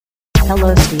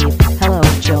Hello, Steve. Hello,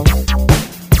 Jill.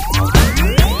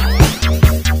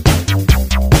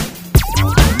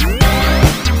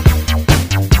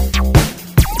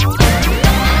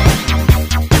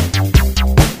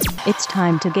 It's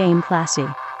time to game classy.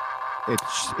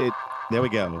 There we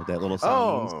go. That little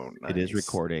sound. Oh, It is nice.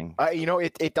 recording.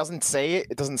 It doesn't say it.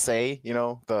 It doesn't say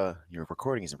your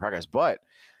recording is in progress, but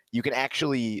you can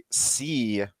actually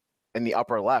see in the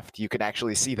upper left. You can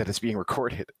actually see that it's being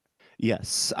recorded.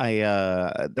 Yes,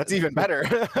 That's even better.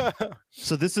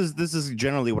 So this is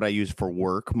generally what I use for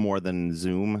work more than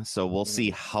Zoom. So we'll see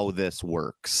how this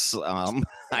works. I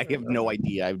have no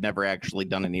idea. I've never actually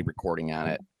done any recording on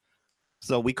it.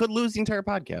 So we could lose the entire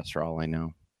podcast for all I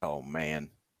know. Oh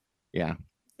man. Yeah.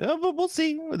 But we'll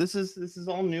see. This is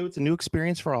all new. It's a new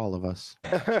experience for all of us.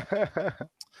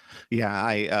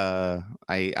 Yeah,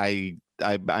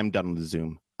 I'm done with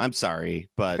Zoom. I'm sorry,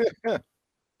 but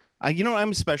I'm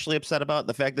especially upset about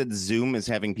the fact that Zoom is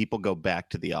having people go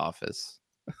back to the office.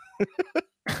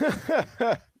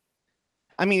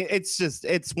 I mean,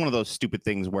 it's one of those stupid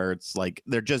things where it's like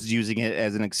they're just using it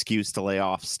as an excuse to lay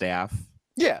off staff.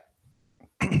 Yeah.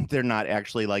 They're not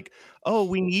actually like, oh,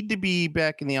 we need to be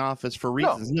back in the office for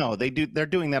reasons. No, they're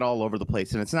doing that all over the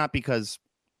place, and it's not because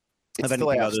of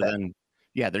anything other than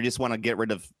they just want to get rid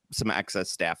of some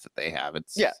excess staff that they have.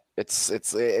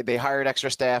 They hired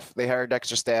extra staff. They hired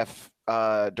extra staff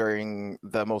during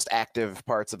the most active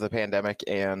parts of the pandemic,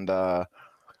 and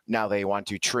now they want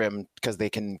to trim because they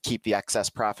can keep the excess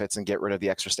profits and get rid of the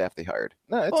extra staff they hired.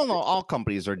 No, all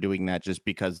companies are doing that just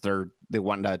because they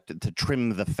want to trim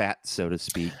the fat, so to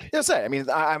speak. Yes, I mean,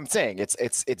 I'm saying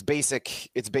it's basic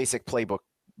playbook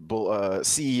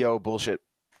CEO bullshit.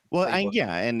 Well,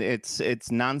 and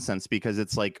it's nonsense because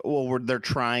it's like, well, they're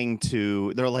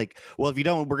like, well, if you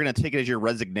don't, we're going to take it as your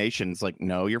resignation. It's like,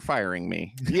 no, you're firing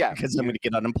me. Yeah, because I'm going to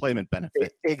get unemployment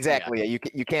benefit. Exactly. Yeah.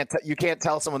 You can't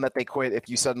tell someone that they quit if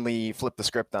you suddenly flip the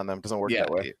script on them. It doesn't work that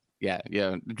way. Yeah.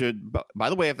 By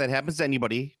the way, if that happens to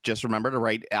anybody, just remember to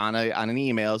write on an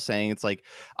email saying it's like,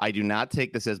 I do not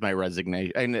take this as my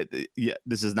resignation. And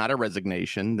this is not a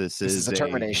resignation. This is a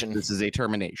termination. This is a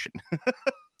termination.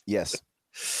 Yes.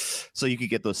 So you could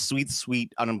get those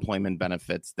sweet unemployment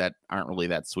benefits that aren't really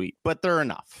that sweet, but they're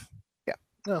enough. Yeah.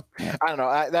 No, I don't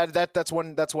know. That's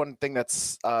one thing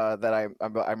that's that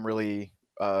I'm really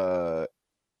I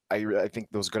think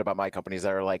that was good about my companies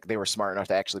that are like they were smart enough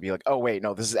to actually be like, oh wait,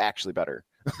 no, this is actually better.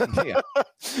 Yeah.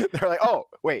 They're like, oh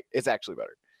wait, it's actually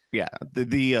better. Yeah,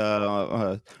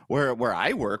 where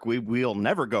I work, we'll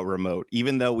never go remote,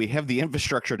 even though we have the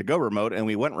infrastructure to go remote, and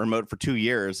we went remote for 2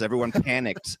 years. Everyone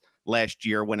panicked last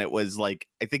year when it was like,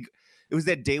 I think it was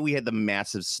that day we had the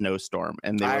massive snowstorm,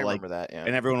 and they were like, that, yeah.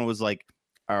 And everyone was like,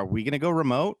 "Are we gonna go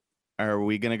remote? Are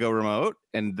we gonna go remote?"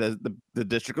 And the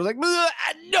district was like, "No,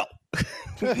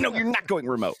 no, you're not going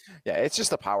remote." Yeah, it's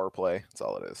just a power play. That's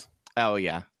all it is. Oh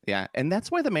yeah. And that's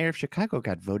why the mayor of Chicago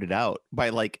got voted out by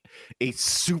like a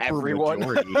super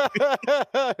majority.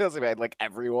 Doesn't mean like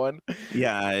everyone.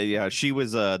 Yeah. She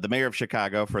was the mayor of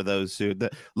Chicago. For those who the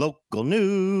local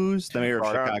news, the mayor of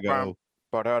Chicago.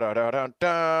 I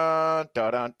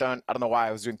don't know why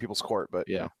I was doing People's Court, but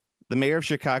yeah, the mayor of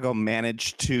Chicago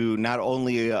managed to not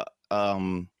only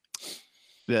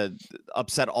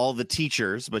upset all the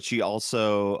teachers, but she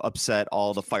also upset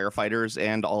all the firefighters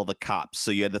and all the cops. So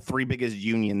you had the three biggest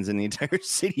unions in the entire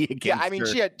city against Yeah, I mean, her.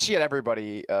 she had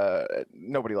everybody.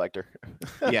 Nobody liked her.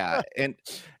 Yeah, and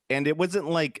it wasn't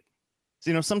like,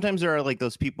 sometimes there are like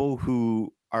those people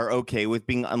who are okay with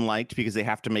being unliked because they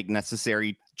have to make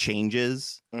necessary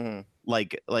changes. Mm-hmm.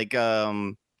 Like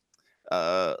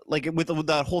with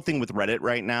the whole thing with Reddit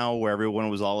right now, where everyone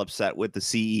was all upset with the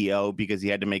CEO because he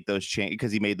had to make those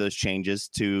because he made those changes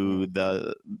to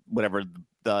the whatever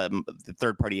the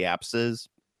third party apps is.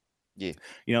 Yeah,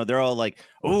 they're all like,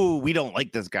 "Oh, we don't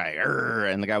like this guy,"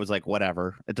 and the guy was like,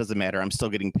 "Whatever, it doesn't matter. I'm still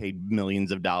getting paid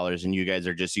millions of dollars, and you guys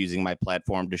are just using my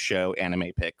platform to show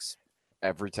anime pics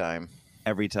every time."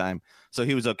 So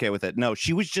he was okay with it. No,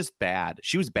 she was just bad.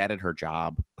 She was bad at her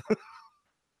job.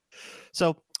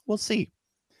 So we'll see.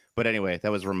 But anyway,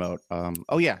 that was remote.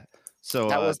 Oh yeah. So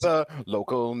that was the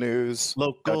local news.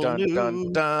 The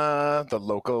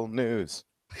local news.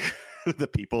 The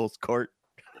People's Court.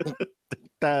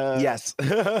 Yes.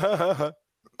 I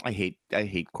hate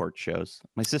court shows.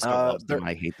 My sister loves them.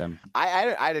 I hate them.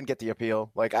 I didn't get the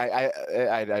appeal. Like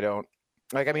I don't.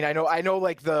 Like, I mean, I know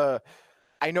like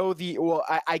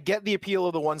I get the appeal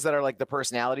of the ones that are like the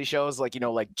personality shows, like,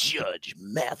 like Judge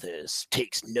Mathis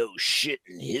takes no shit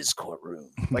in his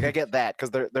courtroom. Like, I get that because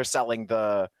they're selling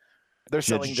the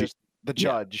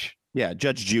judge. Yeah,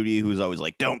 Judge Judy, who's always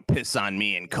like, "Don't piss on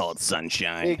me and call it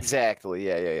sunshine." Exactly.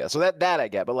 Yeah. So that I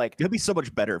get, but like, It'd be so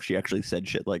much better if she actually said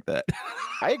shit like that.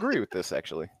 I agree with this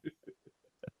actually.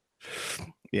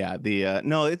 Yeah,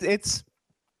 no, it's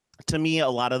to me a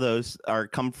lot of those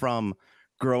come from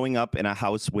growing up in a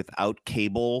house without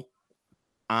cable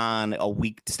on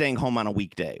staying home on a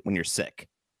weekday when you're sick,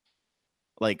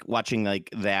 like watching like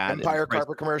that Empire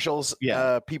carpet commercials,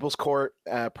 People's Court,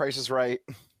 Price is Right.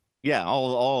 Yeah,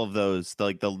 all of those,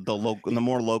 like the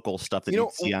more local stuff that you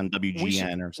see on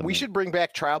WGN or something. We should bring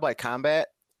back trial by combat,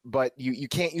 but you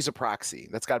can't use a proxy.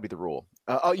 That's got to be the rule.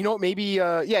 You know what? Maybe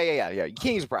yeah. You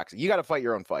can't use a proxy. You got to fight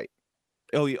your own fight.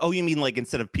 Oh, you mean like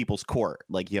instead of People's Court,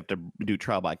 like you have to do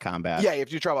trial by combat? Yeah, you have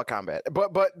to do trial by combat.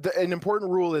 But an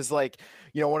important rule is like,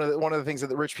 you know, one of the things that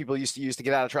the rich people used to use to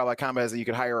get out of trial by combat is that you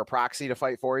could hire a proxy to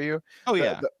fight for you. Oh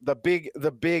yeah. The big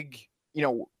you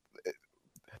know,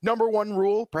 number one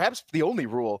rule, perhaps the only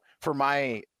rule for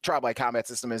my trial by combat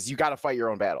system is you got to fight your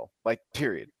own battle. Like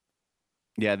period.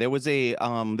 Yeah, there was a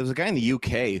guy in the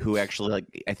UK who actually, like,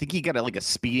 I think he got a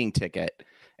speeding ticket,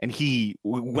 and he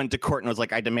went to court and was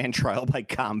like, "I demand trial by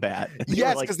combat."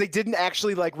 Yes, because they didn't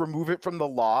actually like remove it from the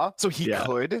law, so he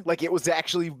could, like, it was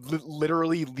actually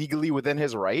literally legally within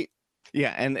his right.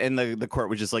 Yeah, and the court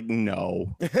was just like,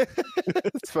 "No,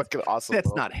 it's fucking awesome.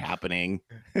 That's not happening."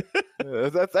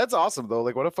 That's awesome though.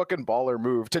 Like, what a fucking baller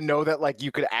move to know that like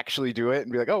you could actually do it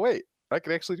and be like, "Oh wait, I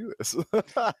could actually do this."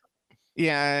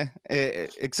 Yeah,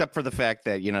 except for the fact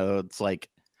that, you know, it's like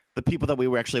the people that we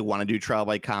would actually want to do trial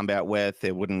by combat with,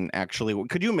 it wouldn't actually.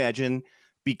 Could you imagine,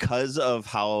 because of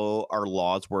how our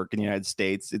laws work in the United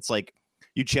States, it's like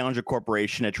you challenge a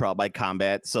corporation at trial by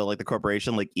combat. So like the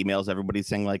corporation like emails everybody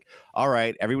saying like, "All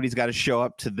right, everybody's got to show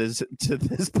up to this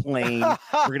plane.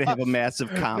 We're gonna have a massive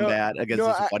combat against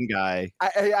this one guy."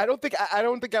 I don't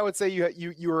think I would say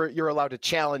you're allowed to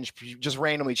just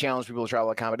randomly challenge people to trial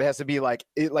by combat. It has to be like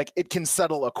it can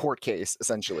settle a court case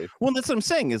essentially. Well, that's what I'm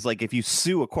saying is like if you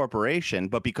sue a corporation,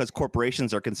 but because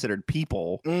corporations are considered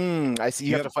people, I see.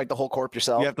 You have to fight the whole corp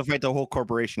yourself. You have to fight the whole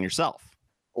corporation yourself.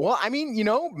 Well, I mean, you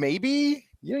know, maybe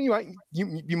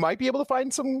you might be able to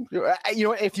find some. You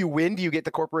know, if you win, do you get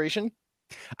the corporation?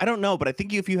 I don't know, but I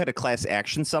think if you had a class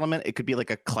action settlement, it could be like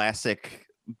a classic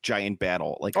giant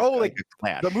battle, like like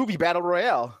the movie Battle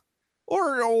Royale,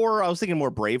 or I was thinking more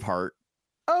Braveheart.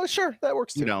 Oh, sure, that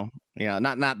works too. You know, yeah,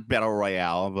 not Battle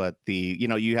Royale, but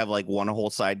you have like one whole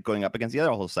side going up against the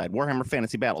other whole side, Warhammer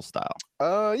Fantasy Battle style.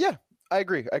 Yeah. I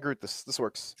agree with this. This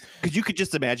works. Because you could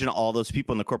just imagine all those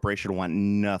people in the corporation want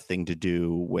nothing to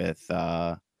do with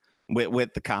the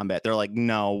combat. They're like,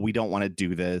 "No, we don't want to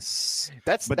do this."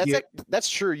 That's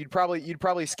true. You'd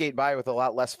probably skate by with a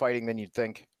lot less fighting than you'd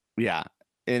think. Yeah.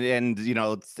 And you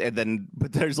know,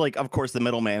 but there's like, of course, the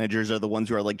middle managers are the ones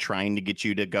who are like trying to get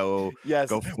you to go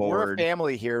forward. We're a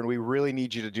family here, and we really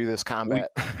need you to do this combat.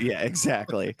 Yeah,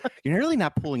 exactly. You're really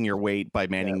not pulling your weight by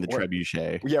manning the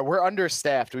trebuchet. Yeah, we're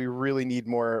understaffed. We really need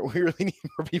more. We really need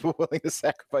more people willing to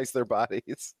sacrifice their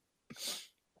bodies.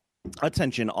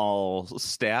 Attention, all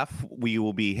staff. We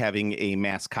will be having a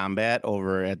mass combat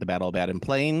over at the Battle of Baden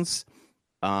Plains.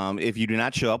 If you do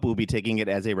not show up, we'll be taking it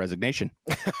as a resignation.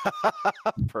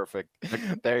 Perfect.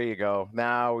 There you go.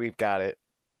 Now we've got it.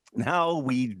 Now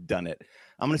we've done it.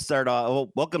 I'm going to start off.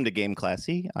 Well, welcome to Game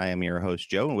Classy. I am your host,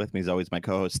 Joe, and with me, as always, my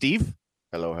co-host, Steve.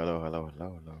 Hello.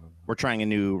 We're trying a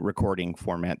new recording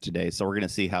format today, so we're going to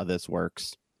see how this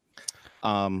works.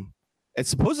 It's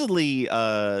supposedly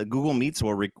Google Meets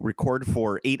will record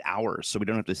for 8 hours, so we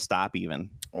don't have to stop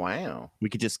even. Wow. We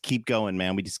could just keep going,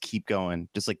 man. We just keep going,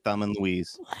 just like Thumb and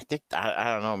Louise.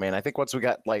 I don't know, man. I think once we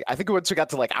got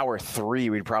to like hour 3,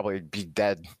 we'd probably be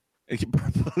dead.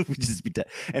 We'd just be dead.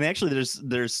 And actually,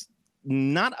 there's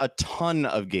not a ton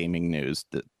of gaming news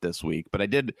this week, but I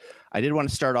did want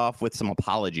to start off with some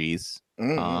apologies.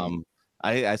 Mm-hmm.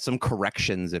 I some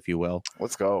corrections, if you will.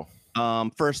 Let's go.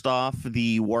 First off,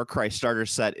 the Warcry starter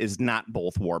set is not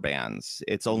both warbands.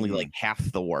 It's only like half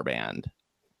the warband,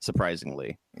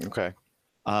 surprisingly. Okay.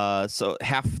 So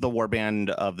half the warband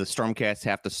of the Stormcast,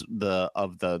 half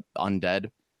of the undead.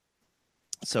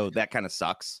 So that kind of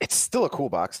sucks. It's still a cool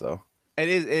box though. It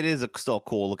is still a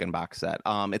cool looking box set.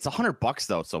 It's $100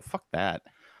 though, so fuck that.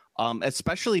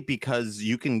 Especially because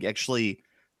you can actually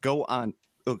go on.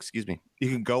 Oh, excuse me. You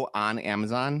can go on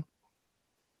Amazon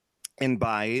and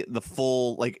buy the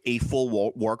full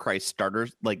Warcry starter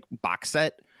like box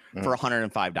set for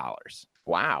 $105.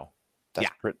 Wow,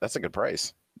 that's a good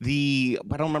price. I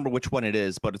don't remember which one it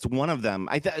is, but it's one of them.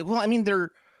 The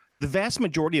vast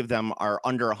majority of them are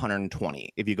under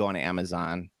 120 if you go on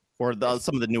Amazon, or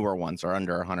some of the newer ones are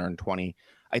under 120.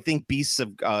 I think Beasts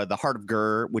of the Heart of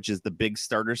Gur, which is the big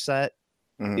starter set,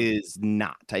 is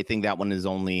not. I think that one is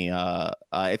only.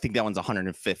 I think that one's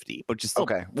 150, but just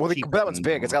Okay. Well, that one's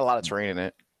big. It's got a lot of terrain in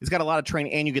it. It's got a lot of terrain,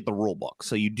 and you get the rule book,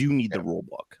 so you do need the rule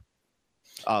book,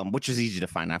 which is easy to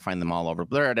find. I find them all over.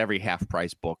 They're at every half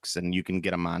price books, and you can get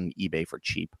them on eBay for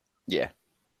cheap. Yeah.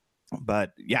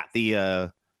 But yeah,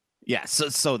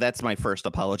 so that's my first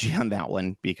apology on that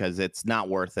one because it's not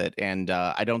worth it, and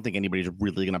I don't think anybody's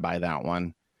really gonna buy that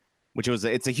one,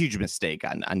 it's a huge mistake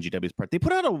on GW's part. They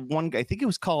put out I think it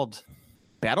was called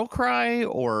Battle Cry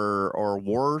or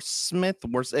Warsmith.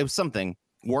 It was something.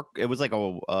 It was like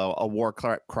a War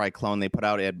Cry clone they put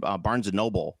out at Barnes and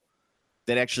Noble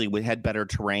that actually had better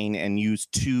terrain and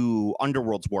used 2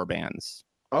 Underworld's warbands.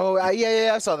 Oh,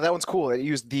 yeah, I saw that. That one's cool. It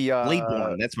used the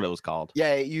Bladeborn, that's what it was called.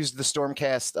 Yeah, it used the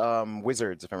Stormcast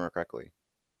wizards, if I remember correctly.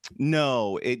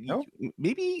 No, it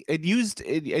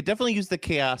definitely used the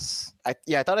chaos. I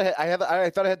thought I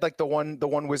thought it had like the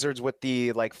one wizards with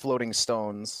the like floating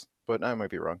stones, but I might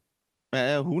be wrong.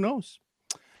 Who knows?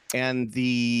 And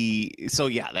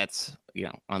that's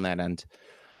on that end.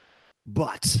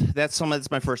 But that's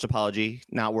my first apology.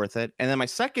 Not worth it. And then my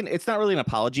second, it's not really an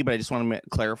apology, but I just want to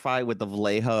clarify with the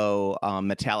Vallejo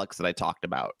metallics that I talked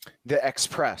about. The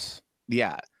Express.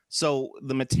 Yeah. So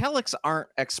the metallics aren't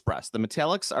express. The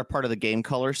metallics are part of the game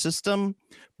color system,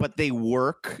 but they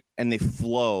work and they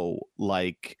flow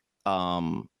like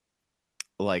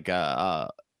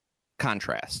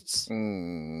contrasts.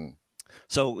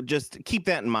 So just keep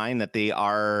that in mind that they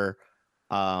are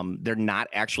they're not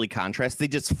actually contrast. They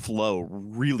just flow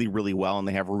really, really well, and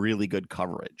they have really good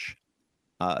coverage.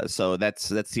 So that's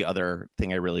the other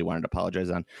thing I really wanted to apologize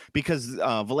on, because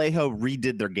Vallejo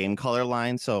redid their game color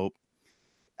line. So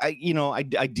I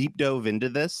deep dove into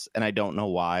this, and I don't know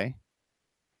why,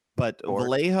 but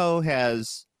Vallejo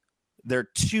has their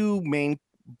 2 main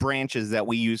branches that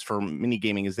we use for mini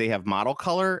gaming is they have model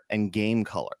color and game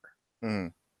color.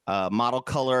 Model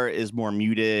color is more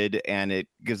muted and it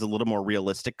gives a little more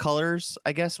realistic colors,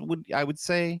 I guess I would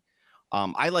say.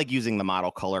 I like using the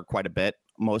model color quite a bit.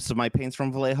 Most of my paints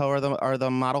from Vallejo are the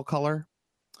model color.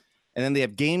 And then they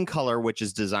have game color, which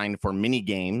is designed for mini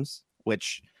games,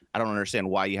 which I don't understand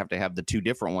why you have to have the 2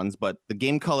 different ones, but the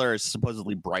game color is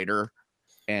supposedly brighter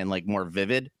and like more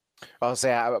vivid. I'll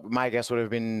say my guess would have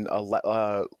been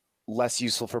less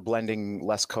useful for blending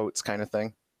less coats kind of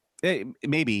thing.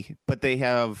 Maybe, but they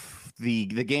have the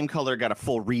game color got a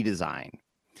full redesign.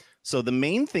 So the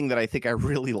main thing that I think I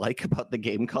really like about the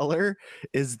game color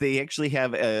is they actually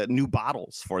have new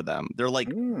bottles for them. They're like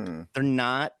they're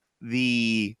not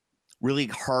the really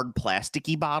hard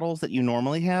plasticky bottles that you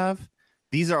normally have.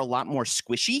 These are a lot more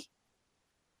squishy.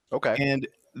 Okay. And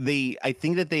I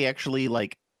think that they actually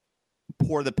like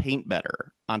pour the paint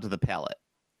better onto the palette,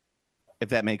 if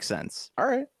that makes sense. All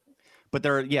right. But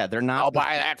they're not. I'll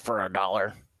buy that for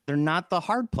 $1. They're not the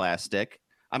hard plastic.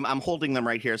 I'm holding them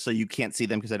right here so you can't see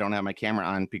them because I don't have my camera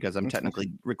on because I'm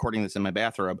technically recording this in my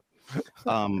bathrobe.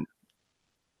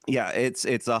 Yeah,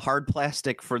 it's a hard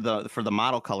plastic for the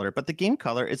model color, but the game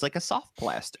color is like a soft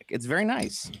plastic. It's very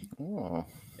nice. Oh.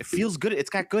 It feels good. It's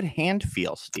got good hand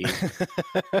feel, Steve.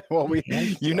 Well,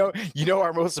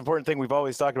 our most important thing we've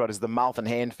always talked about is the mouth and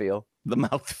hand feel. The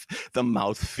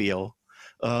mouth feel.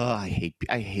 I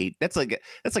hate that's like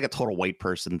a total white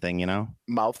person thing,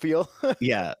 Mouth feel.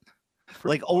 Yeah.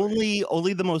 Like only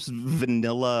the most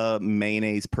vanilla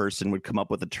mayonnaise person would come up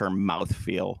with the term mouth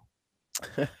feel.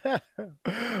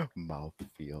 Mouth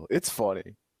feel. It's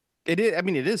funny. It is. I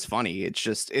mean, it is funny. It's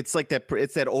just it's like that.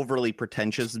 It's that overly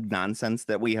pretentious nonsense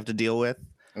that we have to deal with.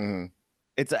 Mm-hmm.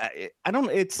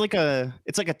 It's like a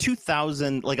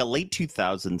 2000, like a late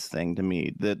 2000s thing to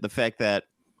me. The fact that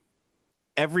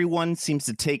everyone seems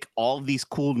to take all of these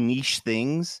cool niche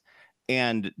things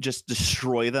and just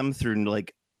destroy them through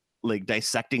like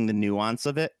dissecting the nuance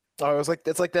of it. Oh, it's like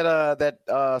that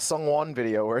Sungwon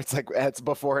video where it's like it's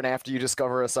before and after you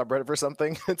discover a subreddit for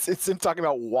something. It's him talking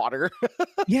about water.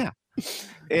 Yeah,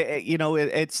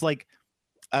 it's like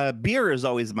beer is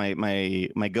always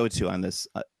my go-to on this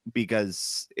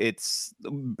because it's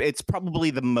probably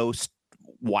the most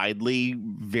widely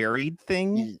varied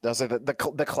thing. That's like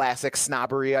the classic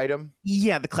snobbery item.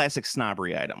 Yeah, the classic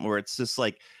snobbery item where it's just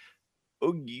like.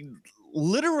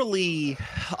 Literally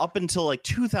up until like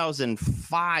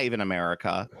 2005 in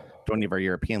America, to any of our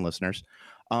European listeners,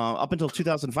 up until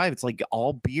 2005, it's like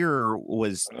all beer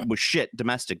was shit,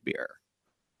 domestic beer,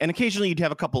 and occasionally you'd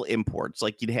have a couple imports,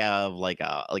 like you'd have like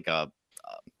a I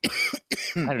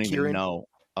don't even know,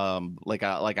 like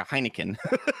a Heineken.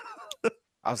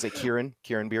 I'll say Kirin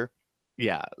beer.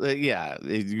 Yeah.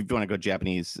 If you want to go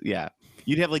Japanese, yeah.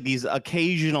 you'd have like these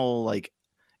occasional like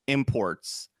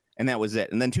imports, and that was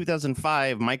it. And then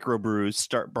 2005,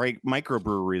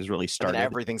 microbreweries really And started. then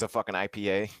everything's a fucking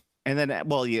IPA. And then,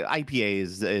 well, yeah,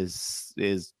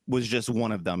 IPA was just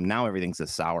one of them. Now everything's a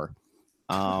sour.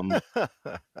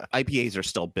 IPAs are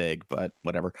still big, but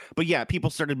whatever. But yeah, people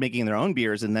started making their own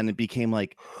beers, and then it became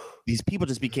like these people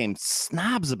just became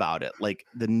snobs about it, like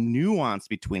the nuance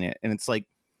between it. And it's like,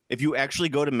 if you actually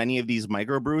go to many of these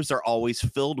microbrews, they're always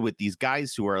filled with these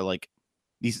guys who are like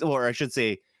these, or I should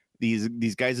say,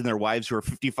 these guys and their wives who are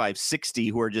 55, 60,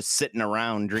 who are just sitting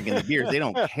around drinking the beers. They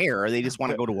don't care. They just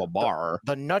want to go to a bar.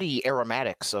 The nutty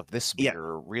aromatics of this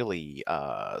beer really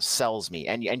sells me.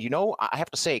 And you know, I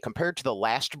have to say, compared to the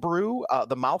last brew,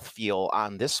 the mouthfeel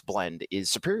on this blend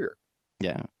is superior.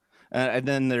 Yeah. And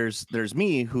then there's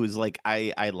me, who's like,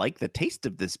 I like the taste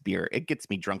of this beer. It gets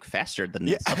me drunk faster than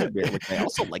this other beer, which I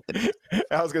also like the taste.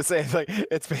 I was gonna say, it's like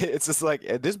it's just like,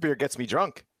 this beer gets me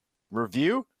drunk.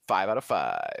 Review 5 out of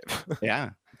 5. Yeah,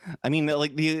 I mean,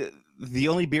 like the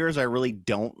only beers I really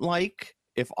don't like,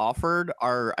 if offered,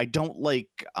 are I don't like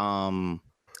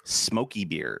smoky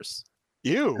beers.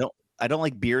 Ew. I don't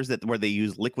like beers where they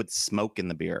use liquid smoke in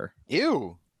the beer.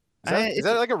 Ew. Is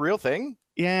that like a real thing?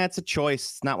 Yeah, it's a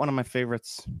choice. It's not one of my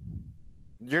favorites.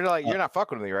 You're not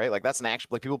fucking with me, right? Like, that's an actual,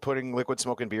 like, people putting liquid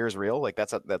smoke in beer is real. Like,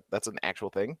 that's an actual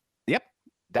thing. Yep.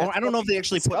 I don't know if they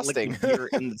actually disgusting. put liquid beer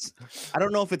in this. I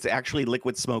don't know if it's actually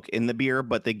liquid smoke in the beer,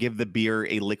 but they give the beer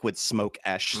a liquid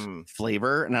smoke-esh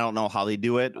flavor, and I don't know how they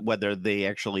do it, whether they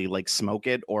actually like smoke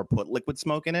it or put liquid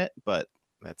smoke in it, but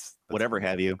that's whatever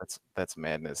have you. That's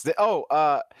madness.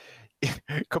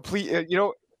 Complete. You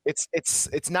know,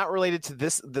 it's not related to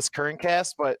this current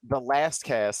cast, but the last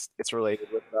cast it's related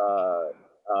with Cryptid.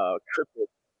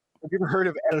 Have you ever heard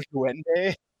of El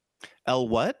Duende? El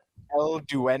what? El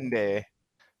Duende.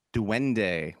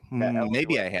 Duende.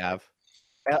 Maybe I have.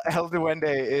 El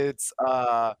Duende.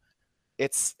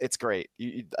 It's great.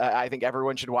 I think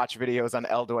everyone should watch videos on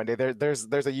El Duende. There's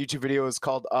a YouTube video is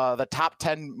called the top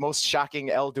 10 most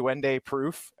shocking El Duende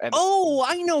proof. And oh,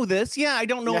 I know this. Yeah, I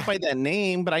don't know it by that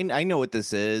name, but I know what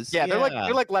this is. Yeah, they're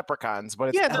like leprechauns,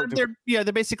 but it's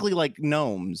they're basically like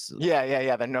gnomes.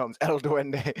 Yeah, they're gnomes. El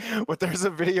Duende. But there's a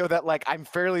video that like I'm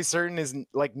fairly certain is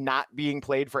like not being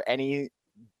played for any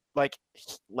like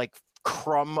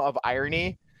crumb of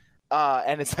irony.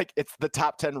 And it's the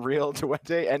top 10 real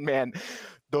Duende, and man,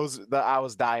 I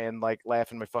was dying, like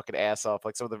laughing my fucking ass off.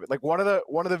 Like, so one of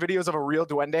the videos of a real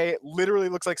Duende literally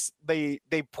looks like they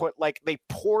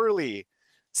poorly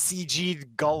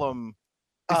CG'd Gollum,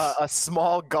 a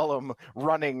small Gollum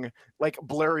running like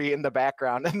blurry in the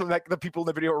background, and like the people in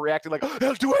the video were reacting like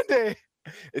El Duende.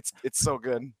 It's so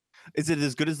good. Is it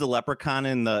as good as the leprechaun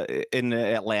in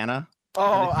Atlanta?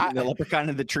 Oh, the leprechaun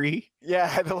in the tree.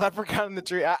 Yeah, the leprechaun in the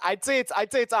tree. I'd say it's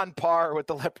on par with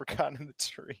the leprechaun in the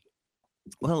tree.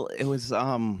 Well, it was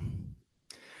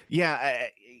yeah.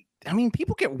 I mean,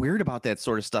 people get weird about that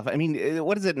sort of stuff. I mean,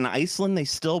 what is it in Iceland? They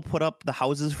still put up the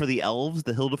houses for the elves,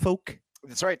 the Hildefolk.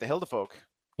 That's right, the Hildefolk.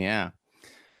 Yeah.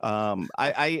 I'm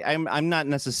not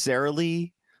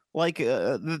necessarily like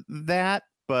that,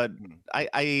 but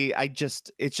I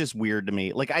just it's just weird to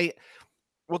me. Like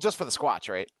just for the Squatch,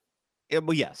 right?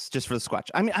 Well, yes, just for the Squatch.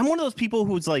 I mean, I'm one of those people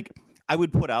who's like, I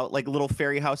would put out like little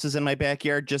fairy houses in my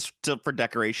backyard just for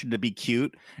decoration to be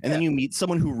cute. And then you meet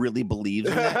someone who really believes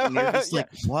in that. And you're just like,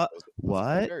 what?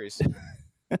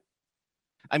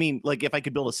 I mean, like if I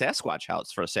could build a Sasquatch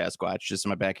house for a Sasquatch just in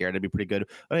my backyard, it'd be pretty good.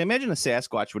 But I imagine a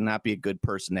Sasquatch would not be a good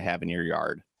person to have in your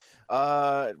yard.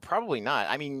 Probably not.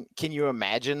 I mean, can you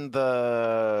imagine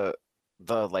the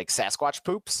like Sasquatch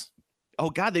poops? Oh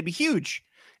God, they'd be huge.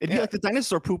 It'd be like the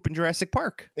dinosaur poop in Jurassic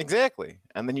Park. Exactly.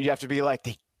 And then you'd have to be like,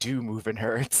 they do move in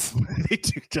herds. They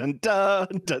do. Dun, dun,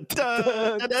 dun,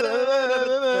 dun, dun,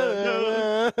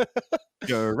 dun, dun.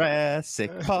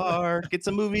 Jurassic Park. It's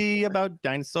a movie about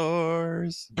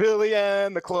dinosaurs. Billy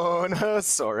and the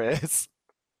Clonosaurus.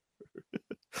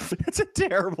 That's a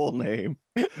terrible name.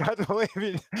 Not only have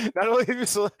you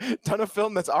done a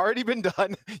film that's already been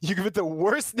done, you give it the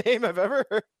worst name I've ever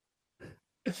heard.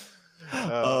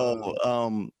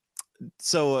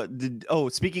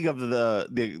 Speaking of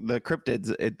the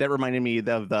cryptids, that reminded me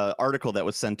of the article that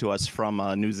was sent to us from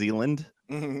New Zealand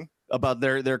about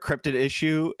their cryptid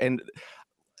issue. And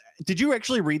did you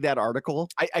actually read that article?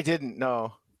 I didn't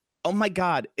know. Oh my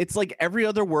God, it's like every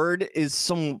other word is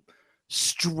some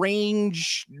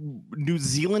strange New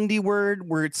Zealandy word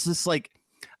where it's just like,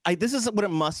 this is what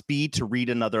it must be to read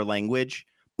another language.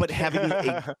 But having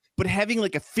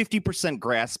like a 50%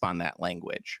 grasp on that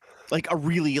language, like a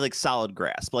really like solid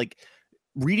grasp, like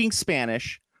reading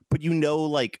Spanish, but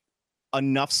like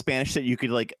enough Spanish that you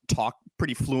could like talk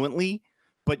pretty fluently,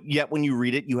 but yet when you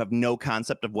read it, you have no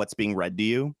concept of what's being read to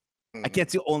you. I guess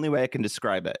it's the only way I can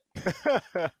describe it,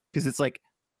 because it's like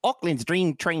Auckland's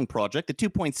Dream Train project, the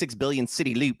 2.6 billion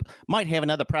city loop, might have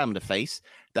another problem to face: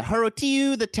 the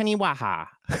Harotiu, the Taniwaha.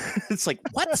 It's like,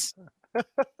 what?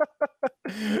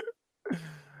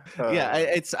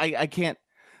 Yeah, I can't.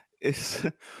 It's,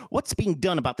 what's being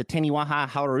done about the Taniwaha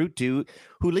Harutu,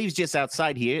 who lives just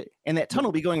outside here, and that tunnel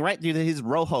will be going right through his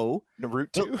Rojo.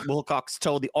 Naruto. Wilcox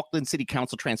told the Auckland City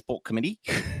Council Transport Committee.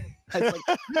 Like,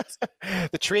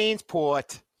 The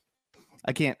transport.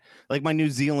 I can't. Like, my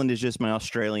New Zealand is just my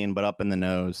Australian, but up in the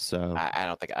nose. So I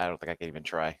don't think I can even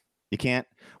try. you can't.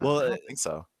 I Well, don't think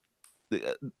so.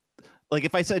 like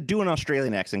if I said do an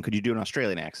Australian accent, could you do an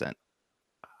Australian accent?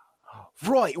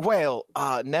 Right. Well,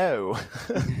 no.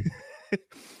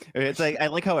 It's like I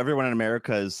like how everyone in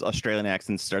America's Australian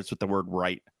accent starts with the word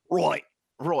right. Right.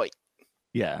 Right.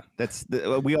 Yeah, that's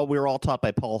we were all taught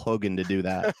by Paul Hogan to do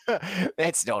that.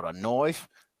 That's not a knife.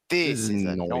 This is is a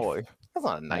a knife. knife. That's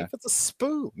not a knife. Yeah. It's a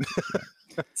spoon.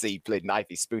 See, you played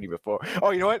knifey spoony before.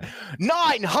 Oh, you know what?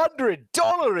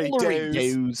 $900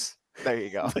 dues. There you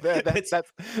go.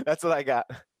 That's what I got.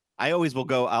 I always will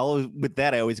go. With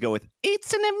that. I always go with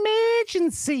it's an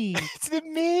emergency. It's an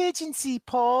emergency,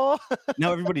 Paul.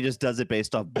 Now everybody just does it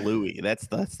based off Bluey. That's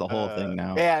the whole thing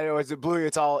now. Yeah, I know. It's a blue.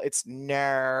 It's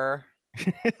nar.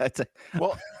 That's a,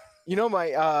 Well, you know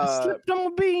my slipped on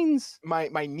my beans.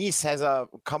 my niece has a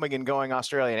coming and going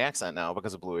Australian accent now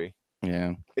because of Bluey.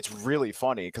 Yeah. It's really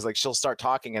funny because like she'll start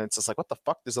talking and it's just like, what the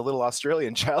fuck? There's a little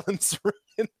Australian child in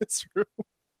this room.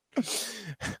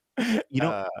 You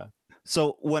know.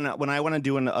 So when I want to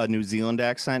do a New Zealand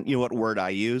accent, you know what word I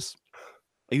use?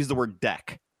 I use the word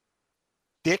deck.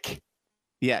 Dick,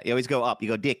 Yeah, you always go up. You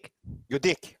go dick. your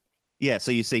dick. Yeah,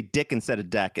 so you say dick instead of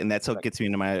deck, and that's how it gets me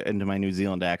into my New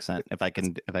Zealand accent. If I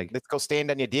Let's go stand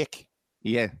on your dick.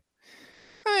 yeah,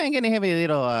 I'm gonna have a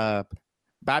little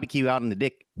barbecue out on the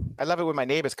dick. I love it when my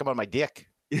neighbors come on my dick.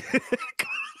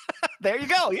 There you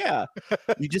go. Yeah,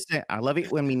 you just say I love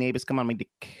it when my neighbors come on my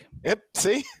dick. Yep.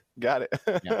 See, got it.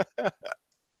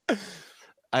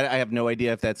 I have no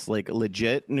idea if that's like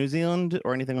legit New Zealand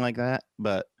or anything like that,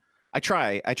 but I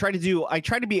try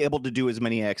to be able to do as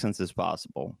many accents as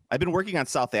possible. I've been working on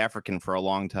South African for a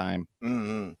long time.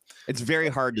 Mm-hmm. It's very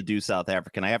hard to do South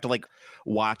African. I have to like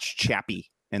watch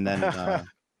Chappie and then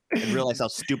and realize how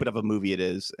stupid of a movie it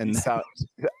is. And I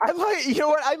like, you know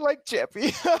what? I like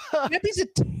Chappie. Chappie's a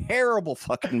terrible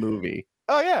fucking movie.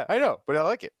 Oh yeah, I know, but I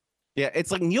like it. Yeah,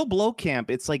 it's like Neil Blomkamp.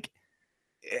 It's like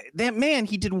that man.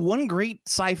 He did one great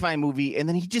sci-fi movie, and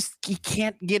then he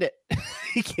can't get it.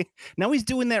 He can't. Now he's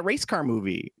doing that race car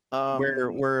movie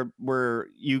where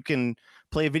you can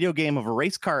play a video game of a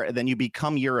race car, and then you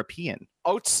become European.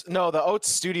 The Oats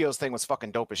Studios thing was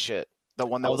fucking dope as shit. The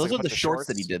one that was those like are the shorts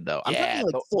that he did, though. I'm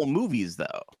talking like full movies,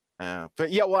 though.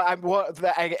 But yeah,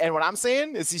 and what I'm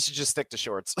saying is he should just stick to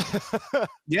shorts.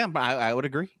 Yeah, but I would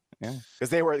agree. Yeah,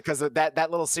 because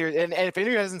that little series, and if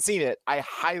anyone hasn't seen it, I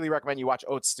highly recommend you watch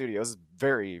Oats Studios. It's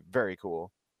very, very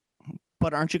cool.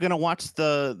 But aren't you gonna watch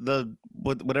the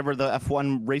whatever the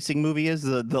F1 racing movie is,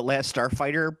 the Last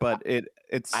Starfighter? But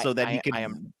it's so that you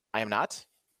can. I am not.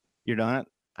 You're not.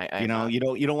 I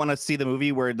you don't want to see the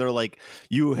movie where they're like,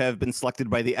 you have been selected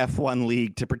by the F1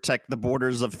 League to protect the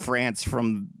borders of France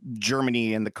from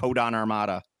Germany and the Codon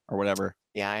Armada or whatever.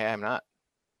 Yeah, I am not.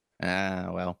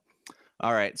 Well,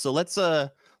 all right. So let's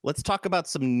talk about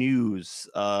some news.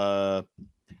 Gen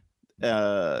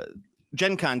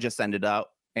Con just ended out,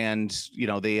 and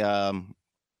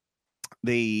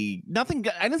they nothing.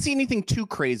 I didn't see anything too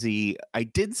crazy. I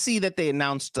did see that they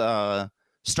announced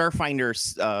Starfinder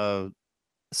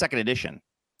second edition.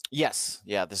 Yes.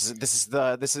 Yeah. This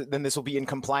will be in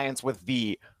compliance with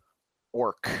the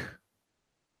orc.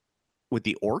 With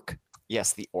the orc?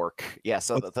 Yes, the orc. Yeah.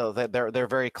 So they're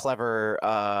very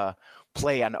clever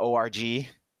play on ORG.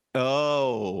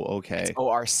 Oh, okay. It's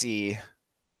ORC.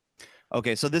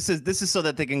 Okay, so this is so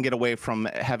that they can get away from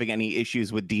having any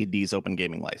issues with D&D's open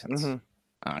gaming license.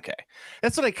 Mm-hmm. Okay,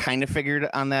 that's what I kind of figured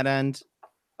on that end.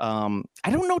 I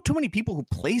don't know too many people who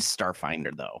play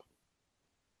Starfinder though.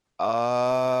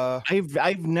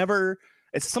 I've never.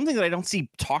 It's something that I don't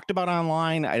see talked about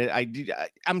online.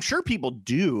 I'm sure people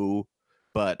do,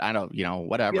 but I don't.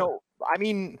 Whatever. I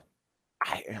mean,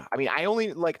 I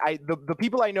only the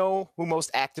people I know who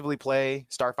most actively play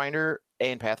Starfinder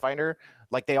and Pathfinder,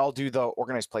 like they all do the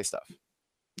organized play stuff.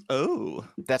 Oh,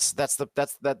 that's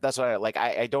what I like.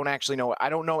 I don't actually know. I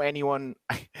don't know anyone.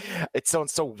 It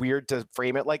sounds so weird to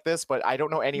frame it like this, but I don't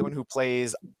know anyone who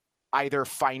plays either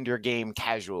Finder game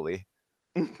casually.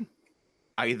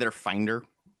 Either Finder.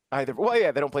 Either, well,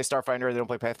 yeah, they don't play Starfinder, they don't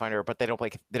play Pathfinder, but they don't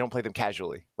play them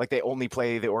casually. Like they only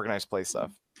play the organized play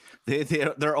stuff.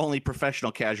 They're only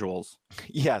professional casuals.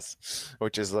 Yes,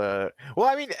 which is well,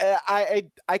 I mean,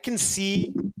 I can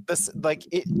see this, like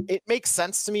it makes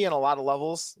sense to me in a lot of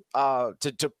levels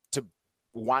to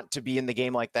want to be in the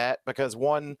game like that, because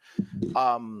one,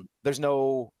 there's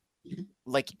no,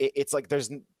 like it's like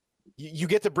there's, you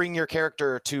get to bring your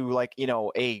character to, like, you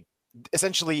know,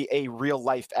 essentially a real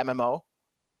life MMO.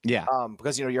 Yeah.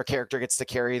 Because, you know, your character gets to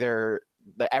carry the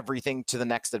everything to the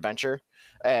next adventure,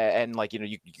 and like, you know,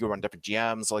 you go run different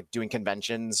GMs, like doing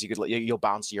conventions. You'll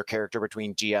bounce your character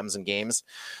between GMs and games,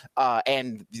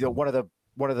 and you know, one of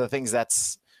the things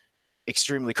that's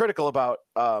extremely critical about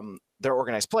their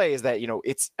organized play is that, you know,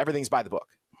 everything's by the book.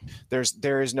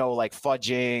 There is no like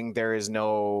fudging. There is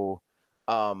no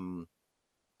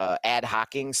ad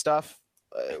hocing stuff,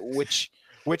 which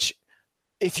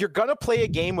if you're gonna play a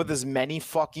game with as many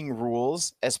fucking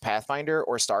rules as Pathfinder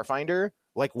or Starfinder,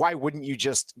 like, why wouldn't you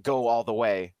just go all the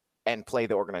way and play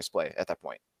the organized play at that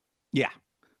point? Yeah.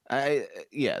 I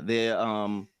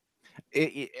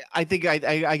think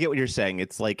I get what you're saying.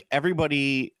 It's like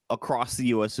everybody across the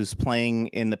US who's playing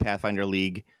in the Pathfinder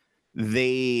League,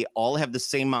 they all have the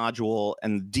same module,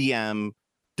 and DM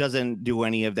doesn't do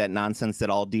any of that nonsense that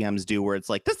all DMs do, where it's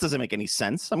like, this doesn't make any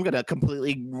sense. I'm going to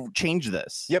completely change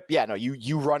this. Yep. Yeah. No,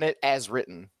 you run it as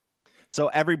written. So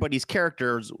everybody's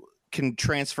characters can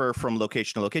transfer from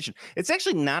location to location. It's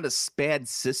actually not a bad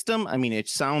system. I mean, it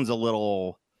sounds a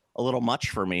little much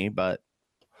for me, but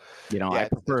you know, yeah, I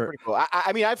prefer. It's pretty cool.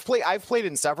 I mean, I've played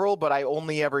in several, but I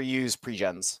only ever use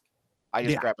pre-gens. I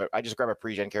just grab a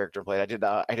pre-gen character and play. I did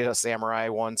a samurai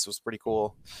once. It was pretty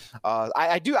cool.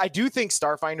 I do think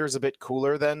Starfinder is a bit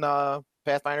cooler than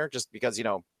Pathfinder, just because, you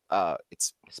know,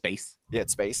 it's space. Yeah,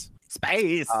 it's space.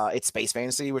 It's space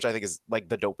fantasy, which I think is like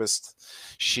the dopest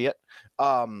shit.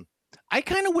 I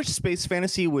kind of wish space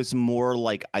fantasy was more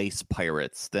like Ice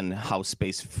Pirates than how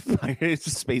space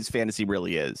fantasy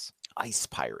really is. Ice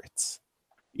Pirates.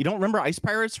 You don't remember Ice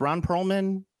Pirates? Ron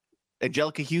Perlman,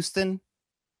 Angelica Houston.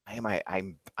 I'm It's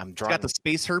drawing. got the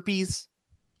space herpes.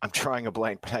 I'm drawing a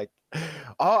blank, but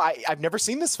I've never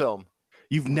seen this film.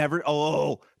 You've never?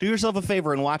 Oh, do yourself a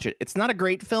favor and watch it. It's not a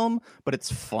great film, but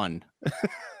it's fun.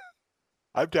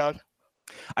 I'm down.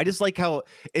 I just like how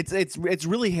it's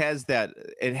really has that.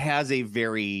 It has a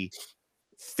very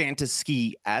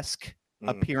fantasy-esque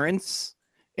appearance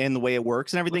in the way it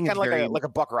works and everything. Kind of like a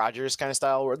Buck Rogers kind of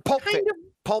style, or pulp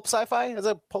sci-fi. Is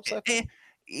it pulp sci-fi?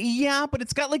 Yeah, but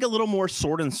it's got like a little more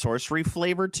sword and sorcery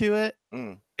flavor to it,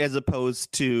 as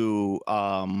opposed to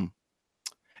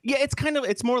yeah,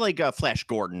 it's more like Flash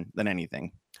Gordon than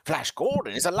anything. Flash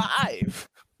Gordon is alive.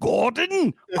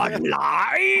 Gordon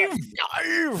alive.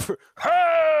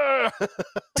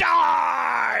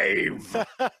 Dive.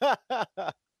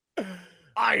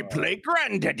 I play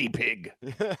Granddaddy Pig.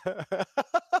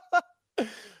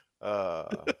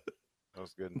 That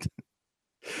was good.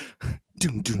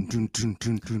 Dun, dun, dun, dun,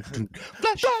 dun, dun, dun.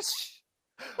 Flash!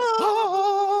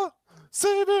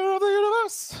 Savior of the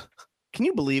universe! Can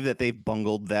you believe that they've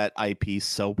bungled that IP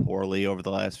so poorly over the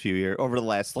last few years, over the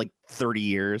last like 30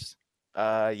 years?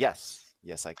 Yes,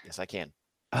 I can.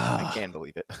 I can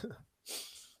believe it.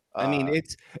 I mean,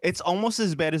 it's almost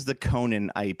as bad as the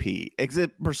Conan IP.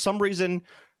 Except for some reason,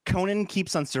 Conan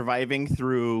keeps on surviving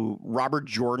through Robert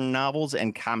Jordan novels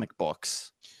and comic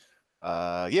books.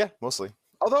 Yeah, mostly.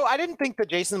 Although I didn't think the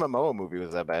Jason Momoa movie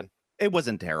was that bad. It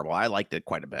wasn't terrible. I liked it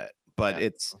quite a bit, but Yeah.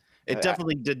 it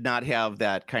definitely did not have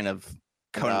that kind of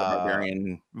Conan the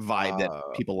Barbarian vibe that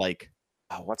people like.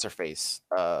 Oh, what's her face?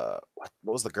 What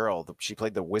was the girl? She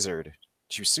played the wizard.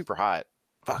 She was super hot.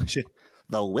 Fuck.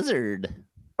 The Wizard.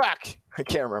 Fuck. I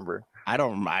can't remember. I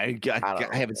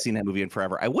haven't seen that movie in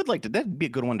forever. I would like to. That'd be a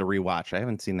good one to rewatch. I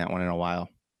haven't seen that one in a while.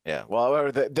 Yeah.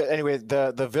 Well, anyway,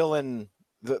 the villain,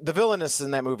 the villainess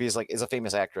in that movie is a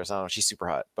famous actress. I don't know. She's super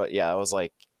hot. But yeah, I was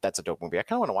like, that's a dope movie. I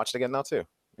kind of want to watch it again now too.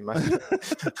 Now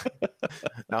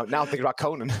I'm thinking about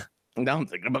Conan. Now I'm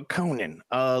thinking about Conan.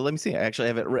 Let me see. I actually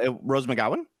have it. Rose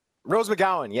McGowan. Rose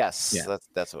McGowan. Yes. Yeah.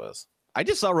 That's what it was. I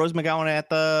just saw Rose McGowan at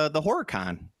the Horror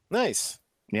Con. Nice.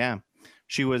 Yeah.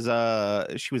 She was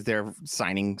there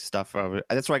signing stuff.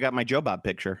 That's where I got my Joe Bob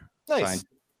picture. Nice. Signed.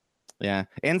 Yeah.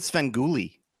 And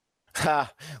Svengoolie.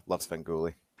 Love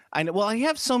Svengoolie. I know. Well, I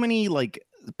have so many like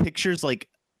pictures like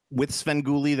with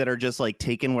Svengoolie that are just like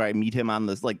taken where I meet him on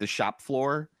this like the shop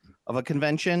floor of a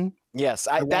convention. Yes,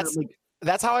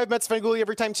 that's how I've met Svengoolie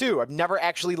every time too. I've never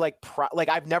actually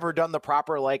I've never done the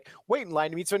proper like wait in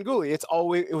line to meet Svengoolie.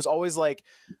 It was always like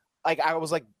like I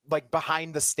was like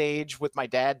behind the stage with my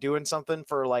dad doing something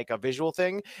for like a visual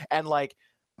thing, and like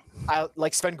I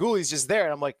like Svengoolie's just there,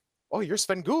 and I'm like, oh, you're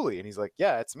Svengoolie, and he's like,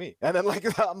 yeah, it's me. And then like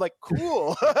I'm like,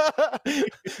 cool.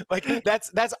 Like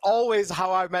that's always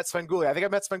how I met Svengoolie. I think I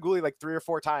met Svengoolie like 3 or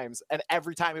 4 times, and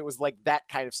every time it was like that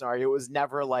kind of scenario. It was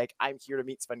never like I'm here to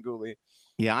meet Svengoolie.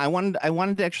 Yeah, I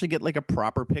wanted to actually get like a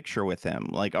proper picture with him,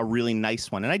 like a really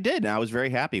nice one, and I did, and I was very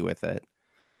happy with it.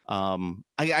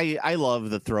 I love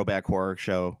the Throwback Horror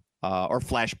Show, or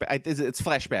Flashback. It's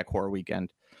Flashback Horror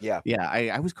Weekend. Yeah. I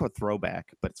always call it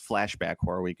Throwback, but it's Flashback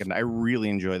Horror Weekend. I really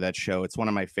enjoy that show. It's one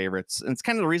of my favorites, and it's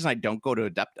kind of the reason I don't go to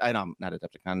not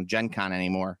Adepticon, Gen Con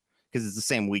anymore, because it's the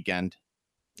same weekend.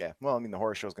 Yeah. Well, I mean, the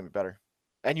horror show is gonna be better,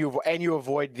 and you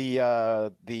avoid the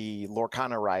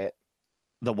Lorcana riot.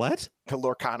 The what? The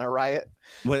Lorcana riot.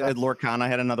 What, Lorcana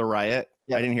had another riot?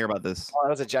 Yeah. I didn't hear about this. Oh, that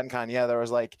was at Gen Con. Yeah, there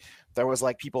was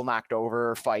like people knocked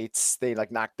over, fights. They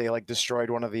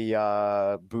destroyed one of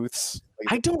the booths.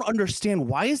 I don't understand,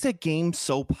 why is that game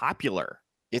so popular?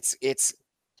 It's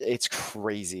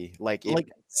crazy.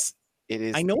 It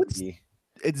is. I know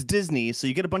it's Disney, so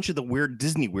you get a bunch of the weird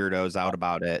Disney weirdos out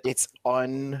about it. It's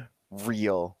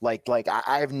unreal.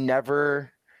 I've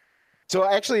never. So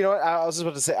actually, you know what? I was just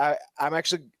about to say.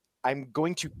 I'm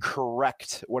going to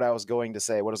correct what I was going to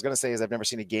say. What I was going to say is I've never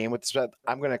seen a game with this.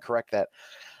 I'm going to correct that.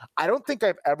 I don't think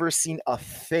I've ever seen a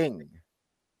thing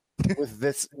with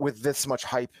this much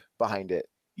hype behind it.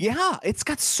 Yeah, it's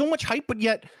got so much hype, but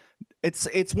yet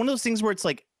it's one of those things where it's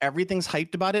like everything's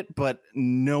hyped about it, but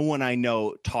no one I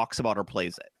know talks about or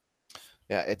plays it.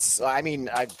 Yeah,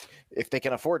 if they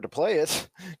can afford to play it,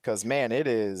 because man, it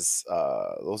is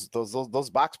those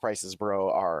box prices,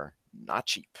 bro, are not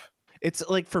cheap. It's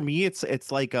like, for me,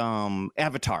 it's like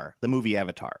Avatar, the movie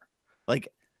Avatar. Like,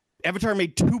 Avatar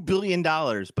made $2 billion,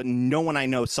 but no one I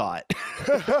know saw it.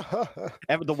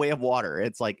 The Way of Water.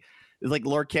 It's like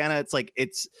Lorcana. It's like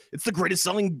it's the greatest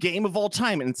selling game of all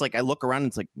time, and it's like I look around and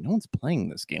it's like no one's playing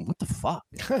this game. What the fuck?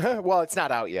 Well, it's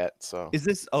not out yet. So is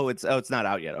this? It's not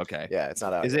out yet. Okay. Yeah, it's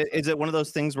not out. Is it one of those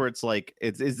things where it's like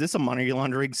is this a money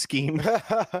laundering scheme?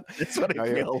 That's what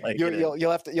I feel like.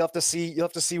 You'll have to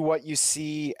see what you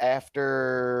see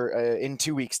after in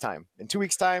 2 weeks time. In 2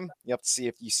 weeks time, you have to see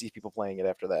if you see people playing it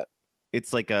after that.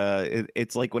 It's like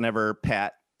it's like whenever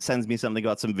Pat sends me something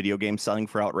about some video game selling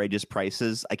for outrageous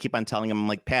prices, I keep on telling him, I'm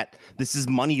like, Pat, this is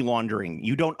money laundering.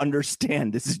 You don't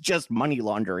understand. This is just money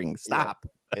laundering. Stop.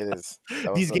 Yeah, it is.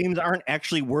 These games aren't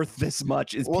actually worth this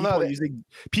much.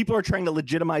 People are trying to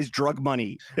legitimize drug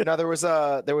money. No, there was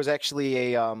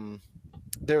actually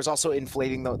there was also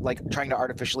inflating trying to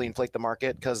artificially inflate the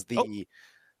market because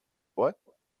what?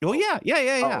 Oh yeah.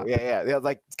 Oh,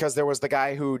 yeah. Because there was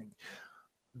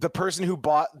the person who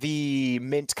bought the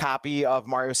mint copy of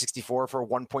Mario 64 for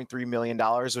 $1.3 million,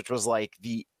 which was like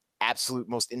the absolute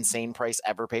most insane price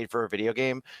ever paid for a video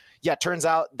game. Yeah, turns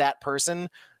out that person,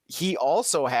 he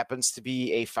also happens to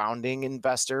be a founding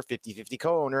investor, 50-50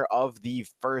 co-owner of the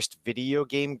first video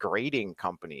game grading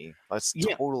company. That's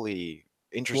totally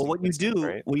interesting. Well,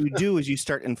 what you do is you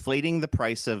start inflating the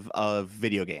price of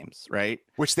video games, right?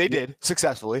 Which they did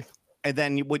successfully. And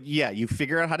then you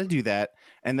figure out how to do that,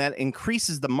 and that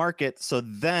increases the market. So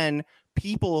then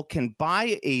people can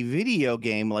buy a video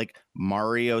game like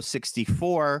Mario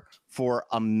 64 for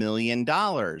 $1 million.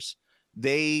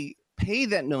 They pay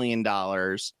that $1 million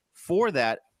for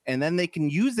that, and then they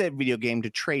can use that video game to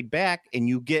trade back, and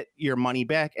you get your money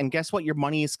back. And guess what? Your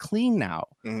money is clean now.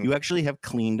 You actually have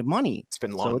cleaned money. It's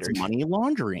been laundered. So it's money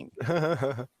laundering.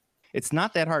 It's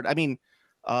not that hard. I mean,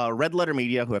 Red Letter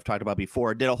Media, who I've talked about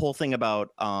before, did a whole thing about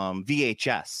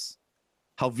VHS,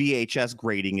 how VHS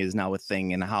grading is now a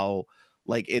thing, and how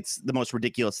like it's the most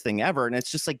ridiculous thing ever. And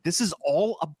it's just like, this is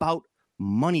all about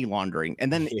money laundering.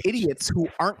 And then idiots who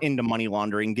aren't into money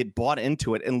laundering get bought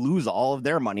into it and lose all of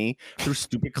their money through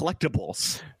stupid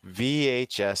collectibles.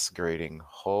 VHS grading.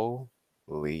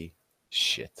 Holy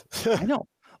shit. I know.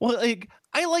 Well, like,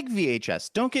 I like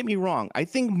VHS. Don't get me wrong. I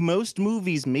think most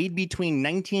movies made between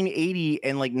 1980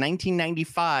 and like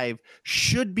 1995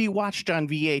 should be watched on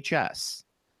VHS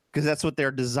because that's what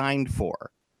they're designed for.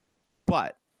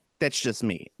 But that's just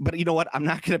me. But you know what? I'm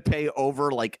not going to pay over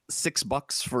like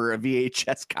 $6 for a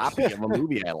VHS copy of a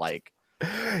movie I like.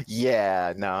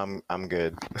 Yeah, no, I'm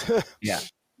good. Yeah.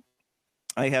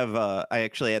 I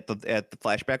actually at the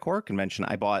Flashback Horror Convention,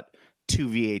 I bought 2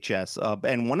 VHS,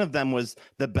 and one of them was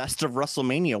the best of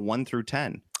WrestleMania 1 through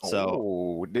 10.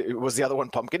 So was the other one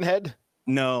Pumpkinhead?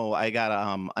 No, I got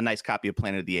a nice copy of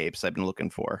Planet of the Apes I've been looking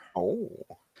for.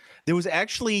 There was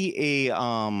actually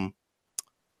a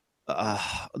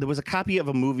there was a copy of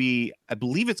a movie, I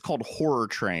believe it's called Horror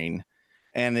Train,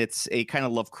 and it's a kind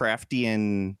of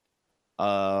Lovecraftian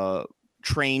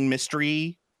train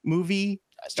mystery movie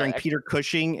starring Peter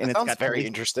Cushing, and it's very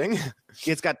interesting.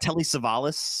 It's got Telly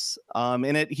Savalas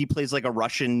in it. He plays like a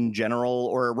Russian general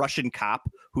or a Russian cop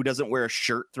who doesn't wear a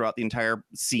shirt throughout the entire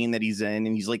scene that he's in,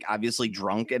 and he's like obviously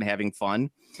drunk and having fun.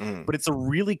 But it's a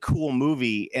really cool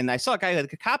movie, and I saw a guy who had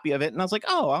a copy of it, and I was like,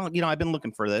 oh, well, I've been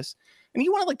looking for this, and he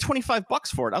wanted like $25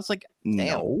 for it. I was like,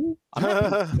 no, I'm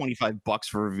not paying $25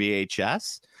 for a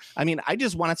VHS. I mean, I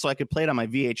just want it so I could play it on my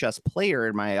VHS player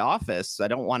in my office. I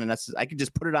don't want to I could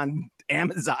just put it on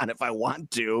Amazon if I want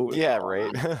to. Yeah,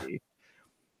 right.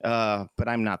 But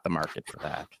I'm not the market for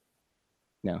that.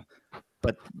 No.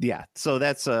 But yeah, so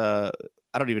that's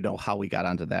I don't even know how we got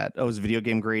onto that. Oh, it was video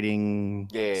game grading.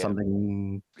 Yeah.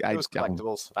 Something. It was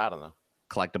collectibles. I don't know.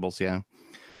 Collectibles, yeah.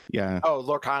 Yeah. Oh,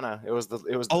 Lorcana. It was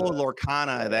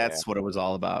Lorcana. That's what it was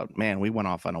all about. Man, we went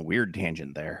off on a weird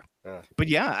tangent there. Yeah. But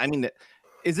yeah, I mean,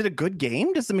 is it a good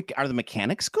game? Are the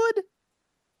mechanics good?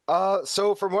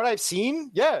 So from what I've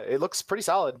seen, yeah, it looks pretty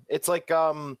solid. It's like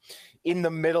in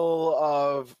the middle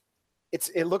of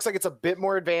it looks like it's a bit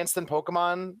more advanced than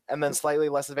Pokemon and then slightly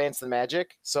less advanced than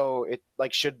Magic. So it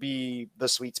like should be the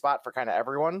sweet spot for kind of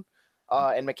everyone.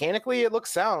 And mechanically it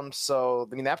looks sound. So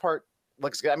I mean that part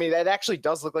looks good. I mean, that actually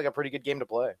does look like a pretty good game to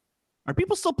play. Are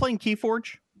people still playing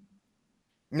Keyforge?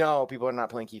 No, people are not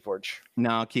playing Keyforge.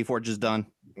 No, Keyforge is done.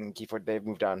 Keyforge, they've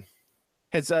moved on.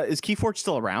 Is Keyforge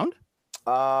still around?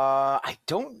 I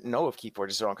don't know if Keyforge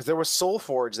is around because there was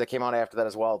Soulforge that came out after that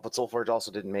as well, but Soulforge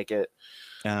also didn't make it.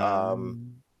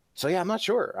 So yeah, I'm not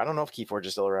sure. I don't know if Keyforge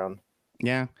is still around.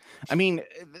 Yeah, I mean,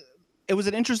 it was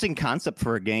an interesting concept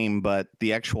for a game, but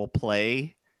the actual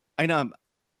play, I know,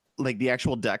 like the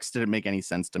actual decks didn't make any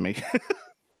sense to me.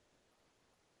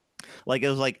 Like it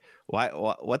was like,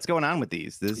 what's going on with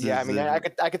these?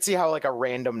 I could see how like a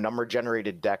random number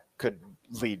generated deck could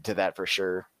lead to that for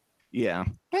sure. Yeah,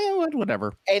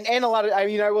 whatever. And a lot of, I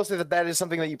mean, I will say that is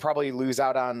something that you probably lose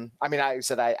out on. I mean, I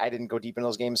said I didn't go deep in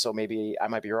those games, so maybe I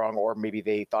might be wrong, or maybe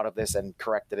they thought of this and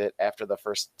corrected it after the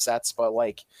first sets. But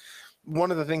like,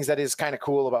 one of the things that is kind of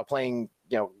cool about playing,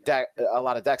 a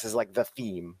lot of decks is like the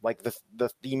theme, like the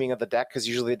theming of the deck, because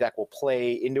usually the deck will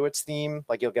play into its theme.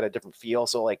 Like you'll get a different feel.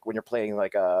 So like when you're playing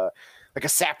like a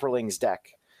Saprolings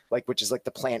deck, like which is like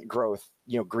the plant growth,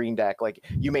 green deck, like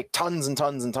you make tons and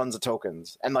tons and tons of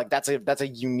tokens, and like that's a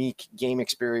unique game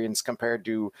experience compared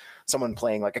to someone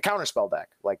playing like a counterspell deck.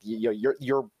 Like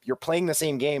you're playing the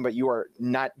same game, but you are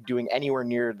not doing anywhere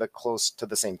near close to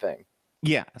the same thing.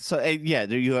 Yeah. So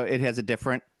it has a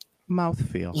different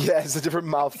mouthfeel. Yeah, it's a different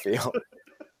mouthfeel.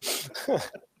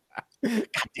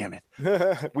 God damn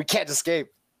it. We can't escape.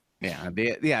 Yeah.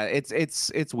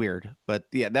 It's weird, but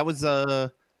yeah, that was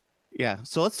yeah.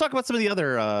 So let's talk about some of the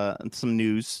other some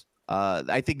news.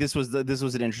 I think this was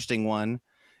an interesting one.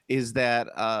 Is that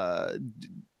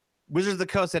Wizards of the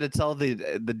Coast had to tell the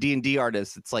D&D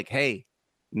artists, it's like, hey,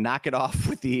 knock it off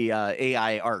with the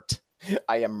AI art.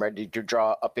 I am ready to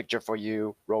draw a picture for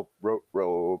you,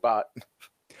 robot.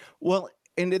 Well,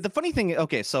 and the funny thing,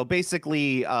 okay, so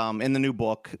basically, in the new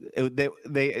book,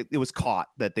 it was caught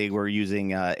that they were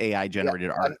using AI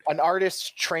generated art. An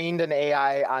artist trained an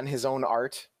AI on his own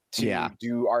art to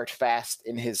do art fast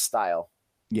in his style.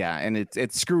 Yeah, and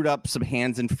it screwed up some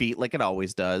hands and feet like it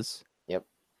always does. Yep.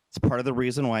 It's part of the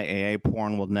reason why AI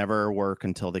porn will never work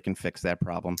until they can fix that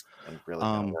problem. And really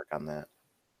gonna work on that.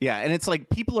 Yeah, and it's like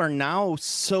people are now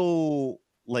so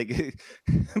like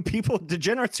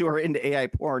degenerates who are into AI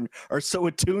porn are so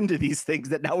attuned to these things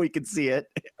that now we can see it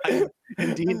in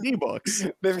D&D books.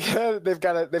 They've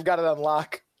got it on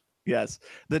lock. Yes,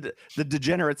 the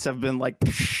degenerates have been like,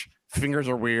 fingers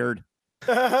are weird.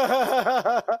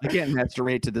 I can't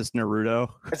masturbate to this Naruto.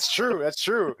 It's true. That's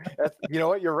true. You know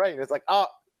what? You're right. It's like,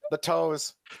 the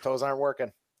toes aren't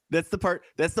working. That's the part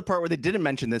where they didn't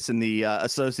mention this in the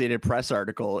Associated Press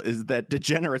article, is that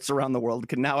degenerates around the world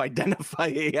can now identify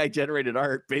AI generated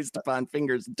art based upon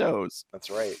fingers and toes. That's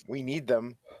right. We need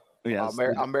them. Yes.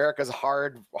 America's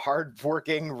hard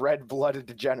working, red-blooded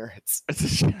degenerates.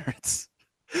 Degenerates.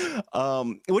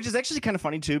 Which is actually kind of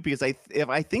funny too, because if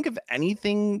I think of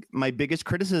anything, my biggest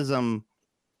criticism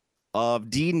of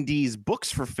D&D's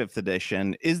books for 5th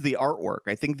edition is the artwork.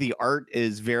 I think the art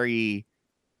is very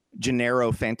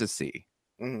genero fantasy.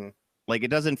 Mm-hmm. Like I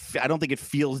don't think it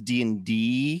feels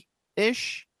D&D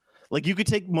ish. Like you could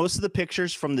take most of the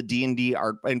pictures from the D&D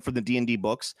art and from the D&D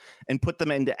books and put them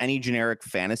into any generic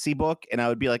fantasy book, and I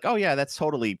would be like, oh yeah, that's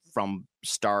totally from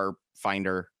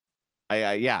Starfinder.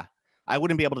 I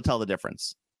wouldn't be able to tell the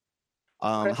difference.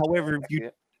 However,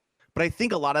 But I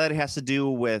think a lot of that has to do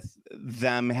with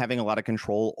them having a lot of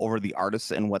control over the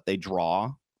artists and what they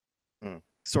draw,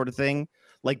 sort of thing.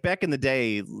 Like back in the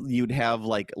day, you'd have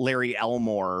like Larry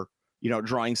Elmore,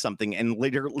 drawing something, and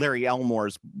later Larry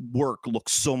Elmore's work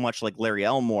looks so much like Larry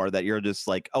Elmore that you're just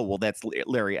like, oh, well, that's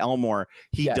Larry Elmore.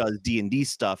 He does D&D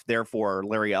stuff, therefore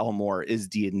Larry Elmore is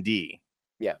D&D.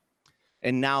 Yeah.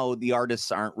 And now the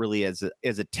artists aren't really as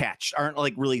attached, aren't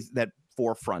like really that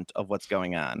forefront of what's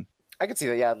going on. I could see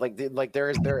that. Yeah. Like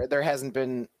there hasn't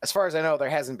been, as far as I know, there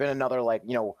hasn't been another like,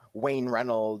 Wayne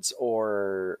Reynolds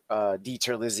or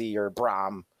Dieter Lizzie or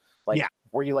Brom,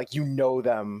 where you know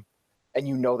them and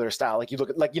you know their style. Like you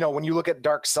look at when you look at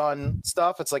Dark Sun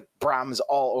stuff, it's like Brom's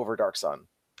all over Dark Sun.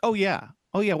 Oh yeah.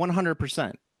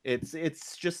 100%.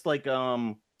 It's just like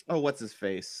what's his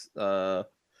face?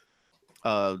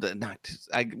 I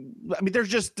mean,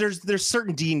 there's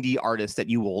certain D&D artists that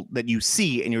you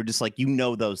see and you're just like,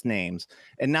 those names.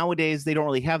 And nowadays they don't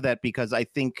really have that because I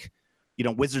think,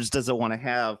 Wizards doesn't want to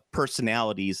have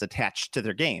personalities attached to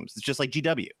their games. It's just like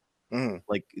GW.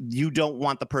 Like you don't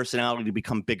want the personality to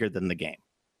become bigger than the game.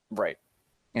 Right.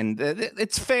 And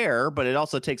it's fair, but it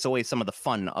also takes away some of the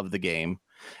fun of the game.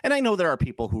 And I know there are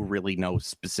people who really know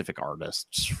specific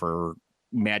artists for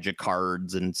Magic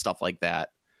cards and stuff like that.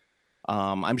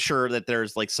 I'm sure that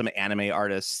there's like some anime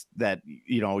artists that,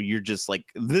 you're just like,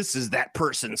 this is that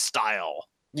person's style.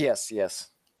 Yes.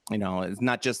 It's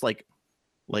not just like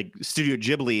Studio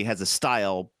Ghibli has a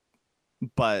style,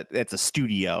 but it's a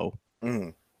studio.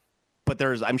 But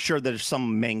I'm sure there's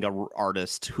some manga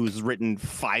artist who's written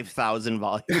 5,000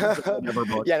 volumes.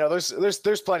 Yeah, no,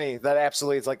 there's plenty that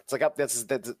absolutely. It's like that's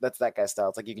that guy's style.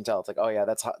 It's like you can tell. It's like, oh yeah,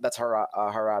 that's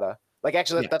Harada. Like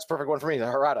actually, that's perfect one for me.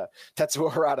 Harada, Tetsuo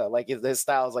Harada. Like his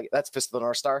style is like that's Fist of the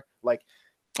North Star. Like,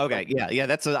 okay, yeah,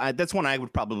 that's one I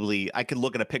could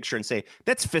look at a picture and say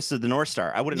that's Fist of the North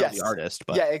Star. I wouldn't know the artist,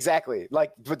 but yeah, exactly.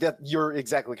 Like, but you're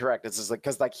exactly correct. It's just like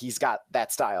because like he's got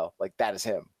that style. Like that is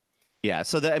him. Yeah,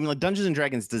 so like Dungeons and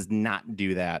Dragons does not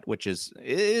do that, which is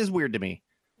weird to me.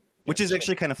 Which is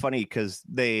actually kind of funny because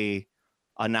they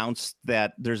announced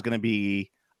that there's going to be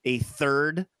a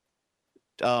third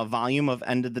volume of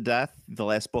End of the Death, the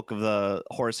last book of the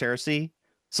Horus Heresy.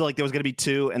 So like there was going to be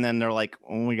 2, and then they're like,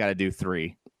 we got to do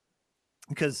 3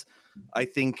 because I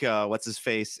think what's his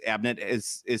face Abnett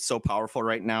is so powerful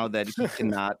right now that he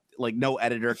cannot no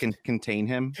editor can contain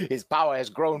him. His power has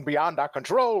grown beyond our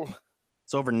control.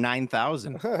 It's over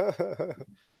 9,000.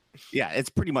 Yeah, it's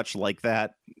pretty much like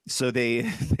that. So they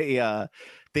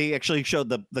actually showed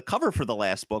the cover for the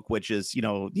last book, which is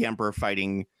the Emperor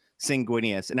fighting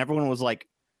Sanguinius, and everyone was like,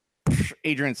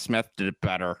 Adrian Smith did it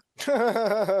better.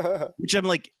 Which I'm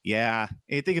like, yeah.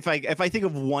 I think if I think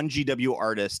of one GW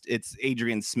artist, it's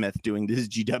Adrian Smith doing this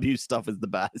GW stuff is the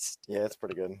best. Yeah, it's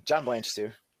pretty good. John Blanche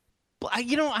too. But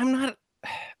I'm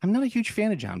not a huge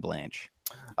fan of John Blanche.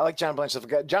 I like John Blanche.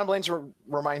 John Blanche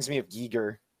reminds me of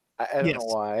Giger. I don't know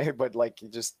why, but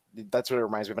that's what it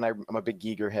reminds me of. And I'm a big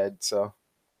Giger head. So,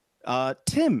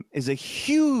 Tim is a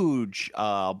huge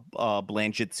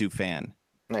Blanchitsu fan.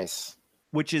 Nice.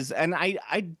 Which is, and I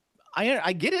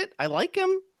get it. I like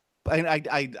him.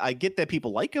 I get that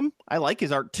people like him. I like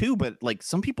his art too. But like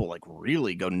some people like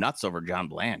really go nuts over John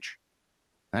Blanche.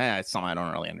 It's something I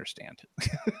don't really understand.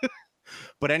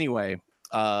 But anyway.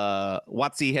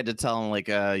 WotC had to tell him like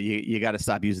you got to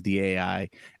stop using the AI,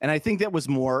 and I think that was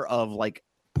more of like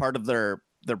part of their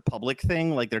public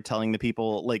thing, like they're telling the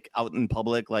people like out in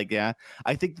public, like I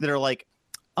think they're like,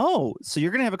 oh, so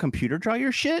you're gonna have a computer draw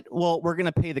your shit? Well, we're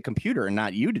gonna pay the computer and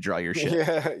not you to draw your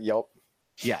shit. Yep.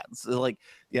 Yeah, so like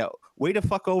way to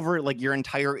fuck over like your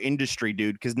entire industry,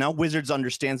 dude, because now Wizards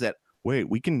understands that wait,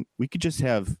 we could just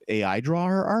have AI draw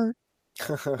our art.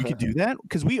 We could do that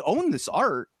because we own this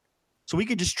art. So we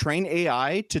could just train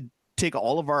AI to take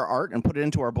all of our art and put it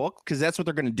into our book because that's what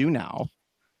they're going to do now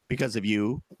because of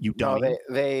you don't. No,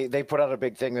 they put out a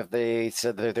big thing that they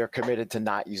said that they're committed to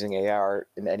not using AI art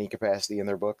in any capacity in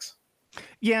their books.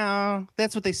 Yeah,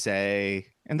 that's what they say.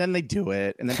 And then they do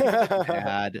it. And then people get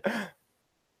mad.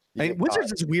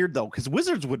 Wizards is weird, though, because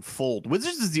Wizards would fold.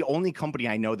 Wizards is the only company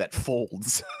I know that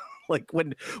folds. Like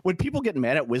when people get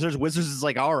mad at Wizards is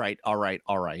like, all right.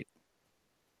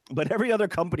 But every other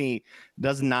company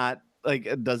does not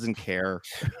doesn't care.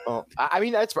 Well, I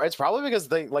mean, it's probably because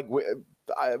they like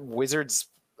Wizards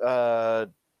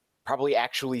probably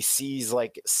actually sees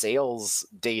like sales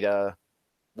data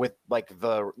with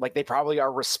they probably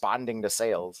are responding to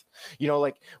sales.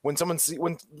 Like when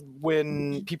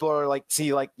when people are like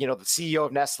see like the CEO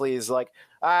of Nestle is like,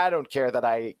 I don't care that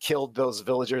I killed those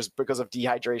villagers because of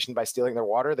dehydration by stealing their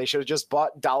water. They should have just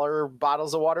bought $1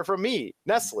 bottles of water from me,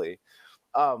 Nestle.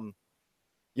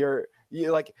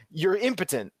 you're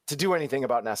impotent to do anything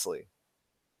about Nestle.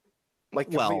 Like,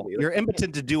 Well, completely. Like, you're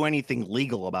impotent to do anything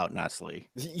legal about Nestle.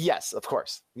 yes, of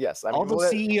course. Yes. All the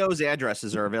CEO's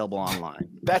addresses are available online.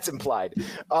 That's implied.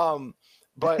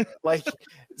 But like,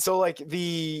 so like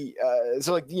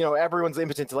everyone's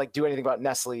impotent to like do anything about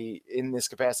Nestle in this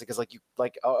capacity because I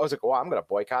was like, well, I'm gonna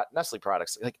boycott Nestle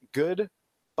products. Like, good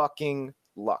fucking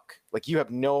luck. Like, you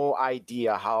have no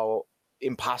idea how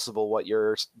impossible what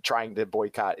you're trying to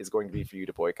boycott is going to be for you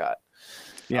to boycott.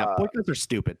 Yeah, boycotts are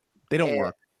stupid. They don't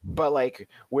work. But like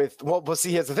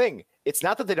see, here's the thing. It's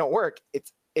not that they don't work.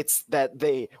 It's that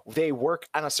they work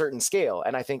on a certain scale.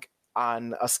 And I think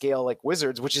on a scale like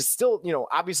Wizards, which is still,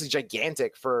 obviously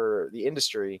gigantic for the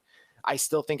industry, I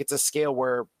still think it's a scale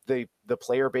where the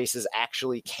player bases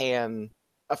actually can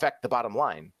affect the bottom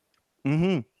line.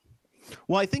 Mm-hmm.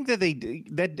 Well, I think that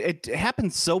it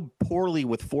happened so poorly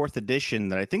with 4th edition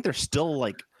that I think they're still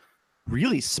like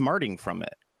really smarting from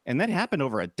it. And that happened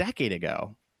over a decade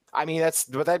ago. I mean, that's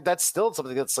still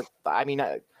something that's like, I mean,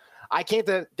 I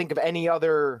can't think of any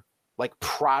other like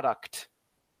product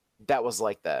that was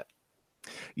like that.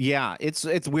 Yeah, it's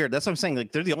weird. That's what I'm saying.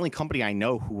 Like, they're the only company I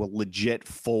know who will legit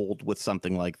fold with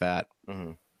something like that.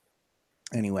 Mm-hmm.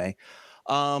 Anyway,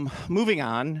 moving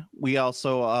on. We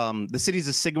also the Cities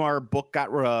of Sigmar book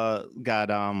got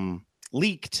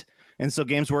leaked, and so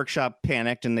Games Workshop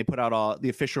panicked and they put out the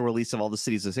official release of all the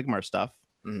Cities of Sigmar stuff.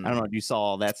 Mm-hmm. I don't know if you saw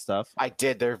all that stuff. I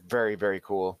did. They're very, very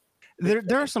cool. There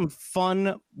are some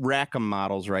fun Rackham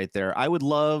models right there. I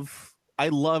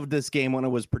loved this game when it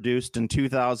was produced in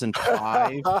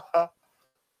 2005.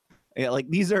 Yeah, like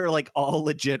these are like all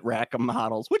legit Rackham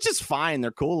models, which is fine.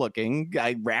 They're cool looking.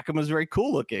 Rackham is very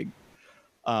cool looking.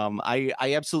 I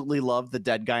absolutely love the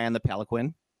dead guy on the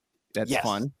Palanquin. That's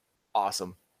fun.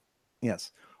 Awesome.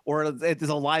 Yes. Or there's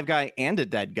a live guy and a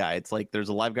dead guy. It's like there's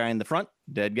a live guy in the front,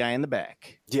 dead guy in the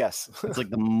back. Yes. It's like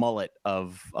the mullet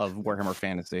of Warhammer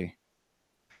Fantasy.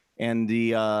 And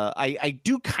the I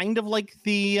do kind of like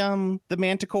the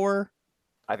Manticore.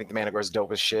 I think the Manticore is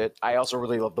dope as shit. I also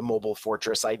really love the mobile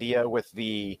fortress idea with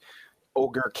the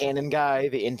ogre cannon guy,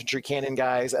 the infantry cannon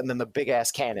guys, and then the big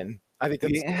ass cannon. I think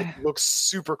it looks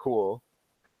super cool.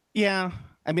 Yeah.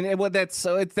 I mean,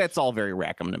 that's all very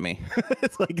Rackham to me.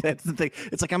 It's like, that's the thing.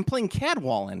 It's like, I'm playing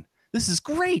Cadwallon. This is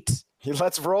great.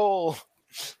 Let's roll.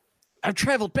 I've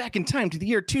traveled back in time to the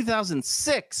year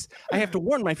 2006. I have to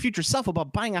warn my future self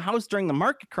about buying a house during the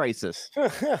market crisis.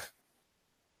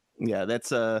 Yeah, that's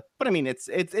but I mean, it's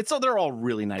so they're all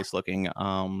really nice looking.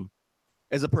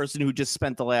 As a person who just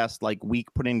spent the last like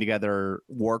week putting together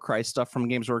Warcry stuff from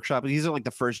Games Workshop, these are like the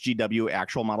first GW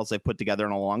actual models they've put together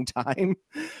in a long time.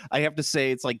 I have to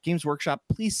say, it's like, Games Workshop,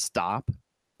 please stop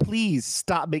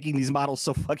making these models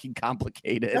so fucking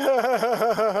complicated.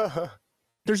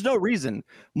 There's no reason.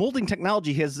 Molding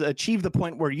technology has achieved the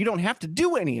point where you don't have to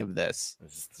do any of this,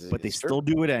 but they still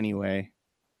do it anyway.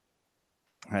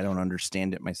 I don't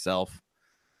understand it myself.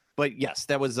 But yes,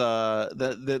 that was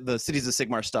the Cities of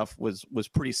Sigmar stuff was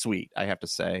pretty sweet, I have to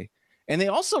say. And they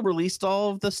also released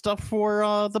all of the stuff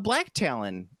for the Black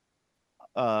Talon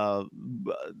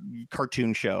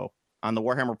cartoon show on the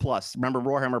Warhammer Plus. Remember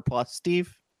Warhammer Plus,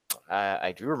 Steve?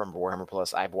 I do remember Warhammer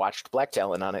Plus. I've watched Black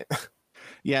Talon on it.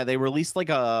 Yeah, they released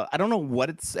like I don't know what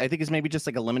I think it's maybe just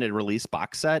like a limited release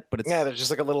box set, but there's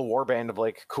just like a little warband of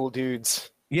like cool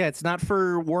dudes. Yeah, it's not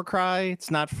for Warcry,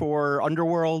 it's not for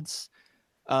Underworlds.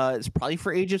 It's probably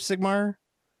for Age of Sigmar,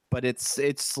 but it's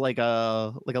like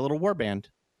a little warband.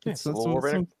 Yeah, it's a little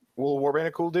warband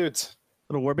of cool dudes.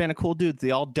 Little warband of cool dudes.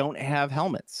 They all don't have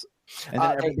helmets. And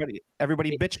then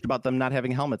everybody bitched about them not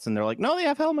having helmets, and they're like, no, they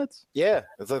have helmets. Yeah,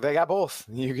 it's like they got both.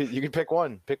 You could pick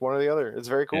one or the other. It's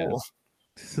very cool. Yeah.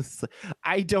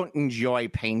 I don't enjoy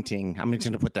painting. I'm just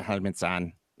going to put the helmets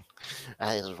on.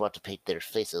 I just want to paint their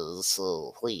faces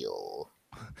so real.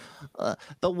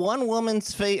 The one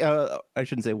woman's face. I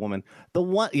shouldn't say woman.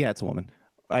 It's a woman.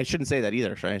 I shouldn't say that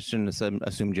either. I shouldn't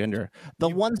assume gender. The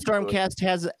one Stormcast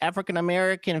has African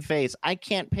American face. I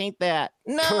can't paint that.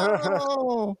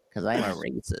 No, because I'm a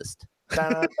racist.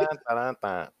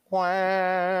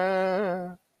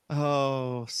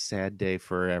 Oh, sad day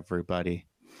for everybody.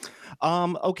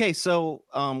 Okay, so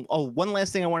one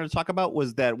last thing I wanted to talk about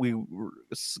was that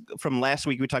from last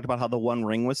week we talked about how the One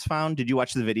Ring was found. Did you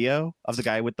watch the video of the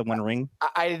guy with the One Ring?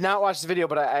 I did not watch the video,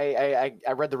 but I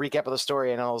read the recap of the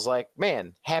story and I was like,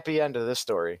 man, happy end of this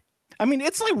story. I mean,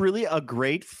 it's like really a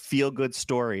great feel-good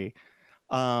story.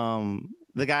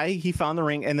 The guy, he found the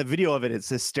ring, and the video of it is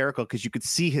hysterical because you could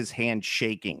see his hand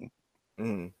shaking.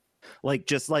 Mm. Like,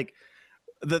 just like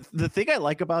The thing I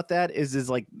like about that is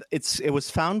like it was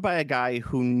found by a guy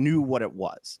who knew what it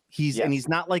was. He's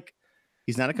not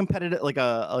a competitive like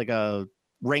a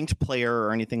ranked player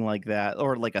or anything like that,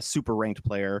 or like a super ranked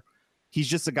player. He's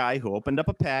just a guy who opened up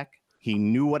a pack. He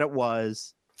knew what it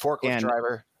was. Forklift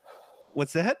driver.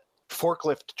 What's that?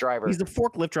 Forklift driver. He's a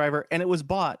forklift driver, and it was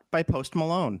bought by Post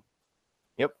Malone.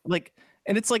 Yep.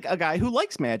 And it's like a guy who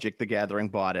likes Magic the Gathering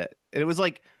bought it. And it was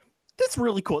like, that's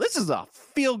really cool. This is a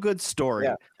feel-good story.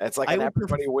 Yeah, it's like an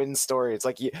everybody wins story. It's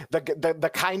like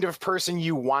the kind of person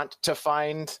you want to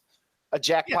find a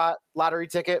jackpot lottery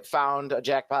ticket found a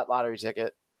jackpot lottery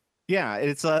ticket. Yeah,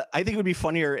 it's I think it would be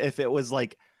funnier if it was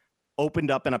like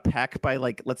opened up in a pack by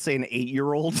like, let's say, an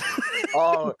 8-year-old.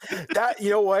 Oh, you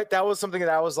know what? That was something that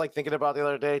I was like thinking about the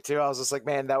other day too. I was just like,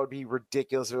 man, that would be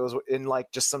ridiculous if it was in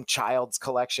like just some child's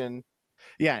collection.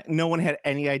 Yeah, no one had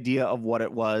any idea of what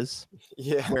it was.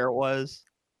 Yeah, where it was.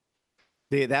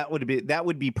 That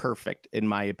would be perfect in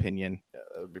my opinion. Yeah,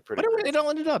 that would be pretty. But it all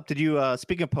ended up. Did you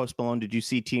speaking of Post Malone? Did you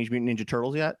see Teenage Mutant Ninja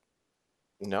Turtles yet?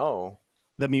 No.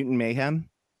 The Mutant Mayhem.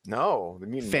 No, the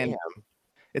Mutant Mayhem.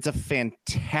 It's a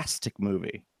fantastic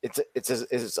movie.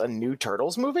 It's a new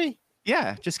Turtles movie.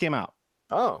 Yeah, just came out.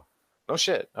 Oh, no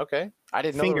shit. Okay, I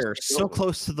didn't know. Finger so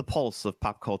close to the pulse of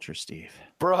pop culture, Steve.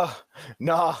 Bruh,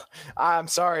 no, I'm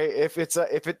sorry. If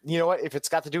you know what, if it's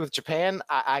got to do with Japan,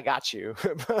 I got you.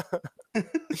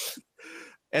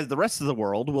 As the rest of the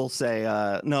world will say,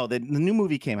 no, the new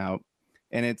movie came out,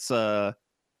 and it's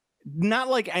not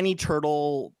like any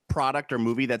turtle product or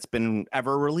movie that's been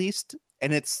ever released,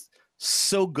 and it's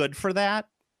so good for that.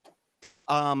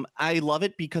 I love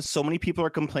it because so many people are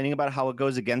complaining about how it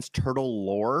goes against turtle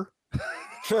lore.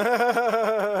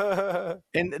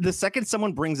 And the second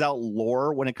someone brings out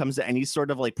lore when it comes to any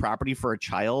sort of like property for a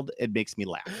child, it makes me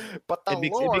laugh. But the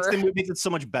it lore makes it so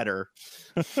much better.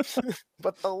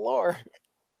 But the lore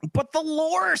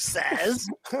says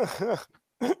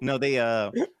no. The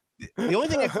only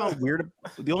thing I found weird,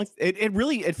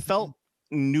 it felt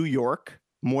New York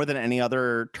more than any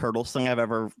other Turtles thing I've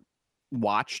ever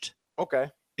watched. Okay.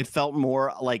 It felt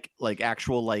more like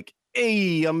actual like,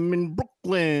 hey, I'm in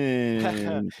Brooklyn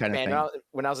kind of thing.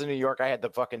 When I was in New York, I had the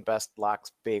fucking best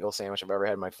Lox bagel sandwich I've ever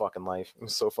had in my fucking life. It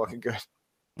was so fucking good.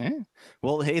 Yeah.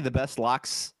 Well, hey, the best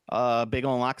Lox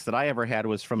bagel and lox that I ever had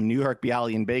was from New York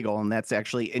Bialy and Bagel, and that's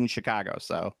actually in Chicago.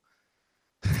 So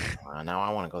now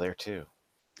I want to go there too.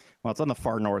 Well, it's on the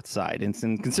far north side, and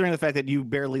considering the fact that you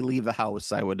barely leave the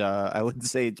house, I would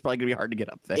say it's probably gonna be hard to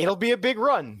get up there. It'll be a big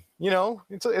run,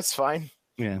 it's fine.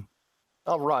 Yeah,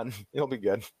 I'll run. It'll be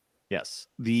good. Yes.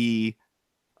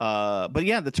 But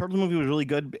yeah, the Turtles movie was really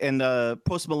good, and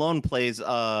Post Malone plays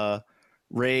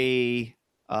Ray.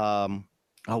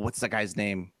 What's that guy's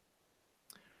name?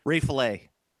 Ray Fillet.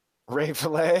 Ray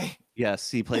Fillet. Yes,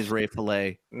 he plays Ray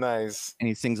Fillet. Nice. And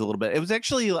he sings a little bit. It was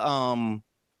actually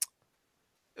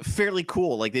fairly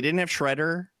cool. Like they didn't have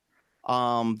Shredder.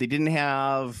 They didn't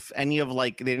have they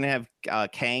didn't have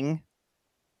Kang.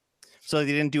 So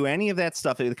they didn't do any of that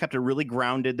stuff. They kept it really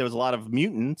grounded. There was a lot of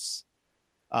mutants.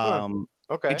 Okay.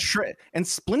 And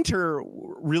Splinter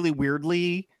really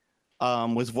weirdly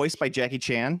was voiced by Jackie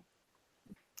Chan.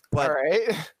 But, all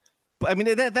right. But I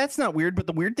mean that's not weird. But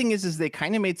the weird thing is they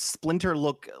kind of made Splinter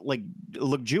look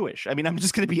Jewish. I mean, I'm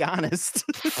just gonna be honest.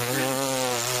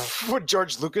 Would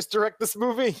George Lucas direct this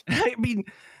movie? I mean,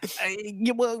 I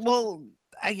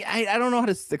don't know how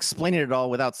to explain it at all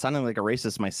without sounding like a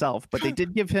racist myself. But they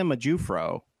did give him a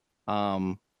Jufro.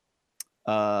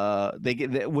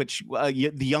 The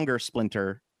younger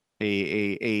Splinter,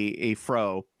 a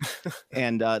fro,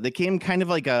 and they came kind of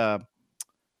like a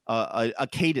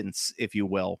cadence, if you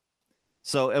will.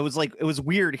 So it was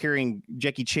weird hearing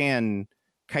Jackie Chan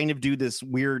kind of do this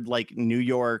weird like New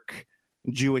York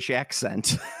Jewish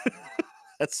accent.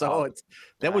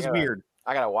 That was weird.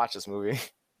 I gotta watch this movie.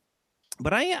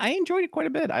 But I enjoyed it quite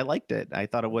a bit. I liked it. I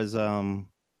thought it was I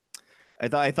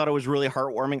thought it was really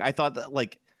heartwarming. I thought that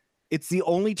like it's the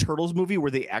only Turtles movie where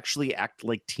they actually act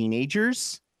like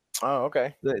teenagers. Oh,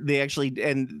 okay. They actually,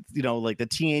 and like the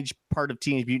teenage part of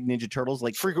Teenage Mutant Ninja Turtles,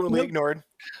 like frequently ignored.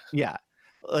 Yeah,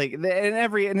 like in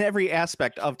every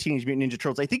aspect of Teenage Mutant Ninja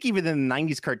Turtles. I think even in the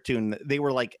 '90s cartoon, they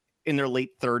were like in their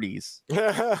late 30s.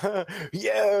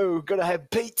 Yo, gotta have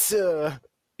pizza.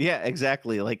 Yeah,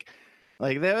 exactly. Like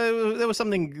there was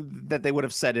something that they would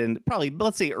have said in probably,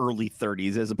 let's say, early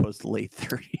 30s as opposed to late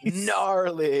 30s.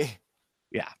 Gnarly.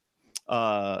 Yeah.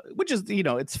 Which is,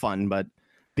 it's fun, but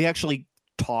they actually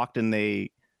talked, and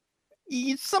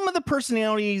some of the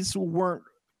personalities weren't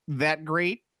that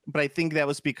great, but I think that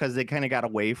was because they kind of got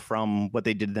away from what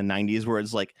they did in the 90s, where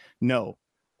it's like, no,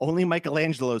 only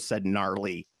Michelangelo said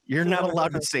gnarly. You're not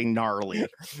allowed to say gnarly.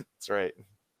 That's right.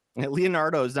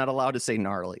 Leonardo is not allowed to say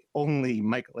gnarly. Only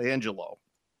Michelangelo.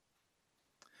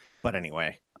 But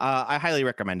anyway, I highly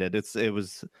recommend it. It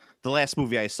was the last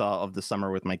movie I saw of the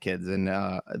summer with my kids, and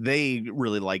they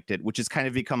really liked it, which has kind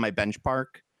of become my benchmark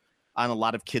on a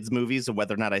lot of kids' movies and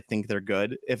whether or not I think they're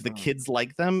good. If the kids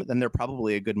like them, then they're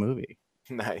probably a good movie.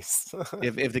 Nice.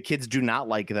 If the kids do not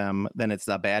like them, then it's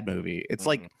a bad movie. It's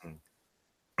like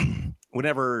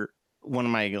whenever one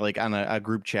of my like on a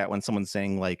group chat when someone's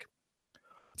saying like,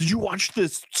 "Did you watch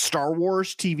this Star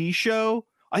Wars TV show?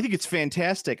 I think it's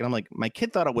fantastic." And I'm like, my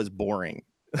kid thought it was boring.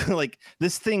 Like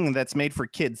this thing that's made for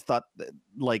kids thought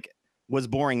like was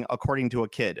boring according to a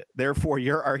kid. Therefore,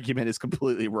 your argument is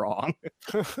completely wrong.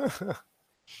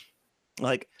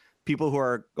 Like people who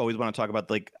are always want to talk about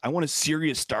like, I want a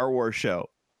serious Star Wars show.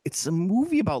 It's a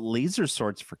movie about laser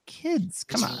swords for kids.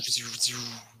 Come on.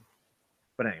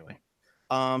 But anyway,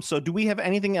 so do we have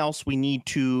anything else we need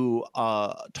to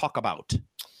talk about?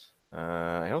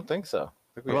 I don't think so.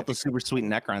 What about the super sweet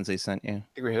Necrons they sent you? I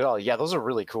think we hit all. Yeah, those are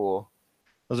really cool.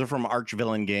 Those are from Arch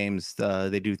Villain Games.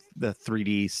 They do the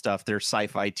 3D stuff. Their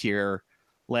sci-fi tier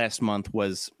last month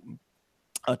was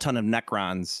a ton of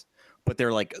Necrons, but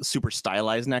they're like super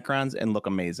stylized Necrons and look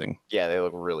amazing. Yeah, they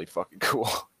look really fucking cool.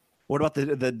 What about the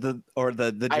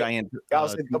giant?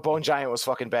 The Bone Giant was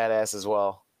fucking badass as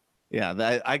well.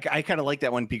 Yeah, I kind of like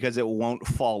that one because it won't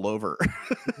fall over.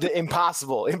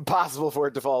 Impossible for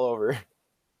it to fall over.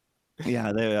 Yeah,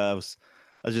 I was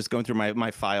just going through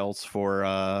my files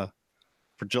for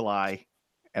July,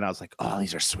 and I was like, oh,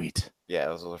 these are sweet.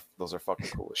 Yeah, those are fucking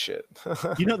cool as shit.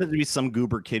 You know, there'd be some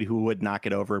goober kid who would knock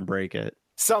it over and break it.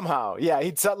 Somehow, yeah,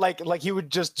 he'd like he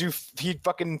would just he'd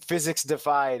fucking physics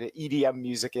defied EDM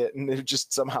music it, and they'd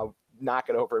just somehow knock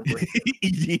it over and break it.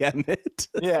 EDM it.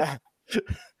 Yeah.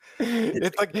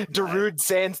 It's like Darude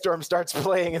Sandstorm starts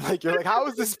playing, and like you're like, how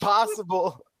is this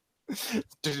possible? What's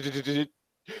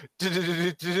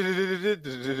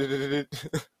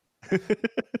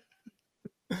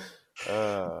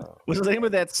the name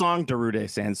of that song? Darude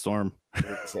Sandstorm.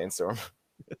 Sandstorm.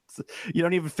 You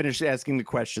don't even finish asking the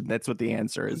question. That's what the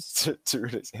answer is.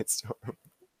 Darude Sandstorm.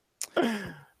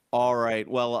 All right.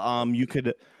 Well, you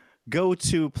could go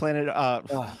to Planet.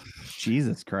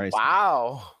 Jesus Christ!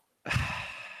 Wow.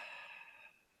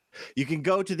 You can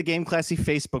go to the Game Classy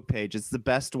Facebook page. It's the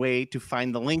best way to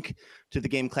find the link to the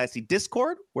Game Classy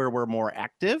Discord, where we're more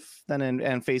active than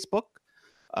in Facebook.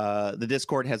 The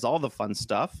Discord has all the fun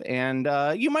stuff, and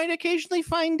you might occasionally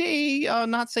find a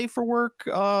not safe for work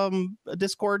a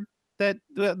Discord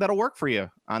that'll work for you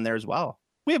on there as well.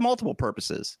 We have multiple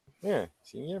purposes. Yeah,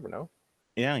 you never know.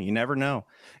 Yeah, you never know.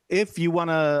 If you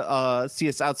want to see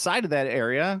us outside of that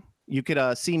area, you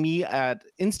could see me at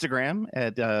Instagram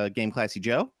at Game Classy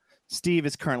Joe. Steve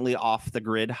is currently off the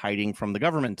grid, hiding from the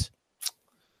government.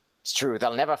 It's true.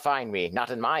 They'll never find me.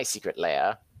 Not in my secret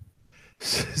lair.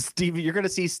 Steve, you're gonna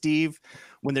see Steve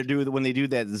when they do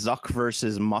that Zuck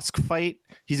versus Musk fight.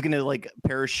 He's gonna like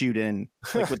parachute in,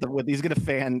 like he's gonna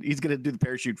do the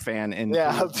parachute fan. And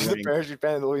yeah, I'll do the parachute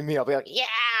fan. It'll be me. I'll be like,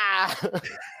 yeah.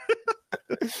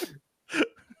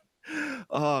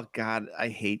 Oh God, I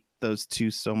hate those two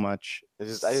so much. I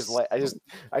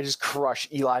just crush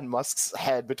Elon Musk's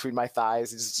head between my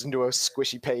thighs. It's just into a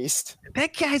squishy paste.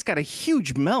 That guy's got a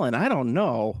huge melon. I don't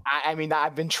know. I mean,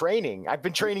 I've been training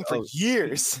for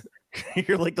years.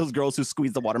 You're like those girls who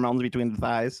squeeze the watermelons between the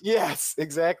thighs. Yes,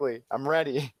 exactly. I'm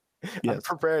ready. Yes. I'm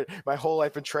prepared. My whole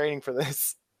life been training for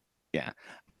this. Yeah.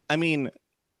 I mean,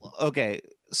 okay.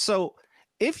 So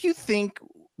if you think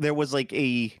there was like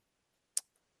a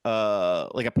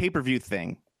pay-per-view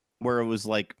thing where it was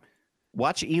like,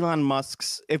 watch Elon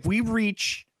Musk's, if we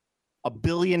reach $1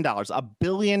 billion, Elon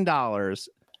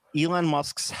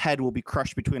Musk's head will be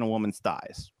crushed between a woman's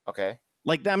thighs. Okay.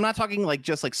 Like, I'm not talking like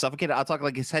just like suffocated. I'll talk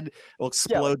like his head will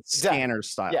explode Scanner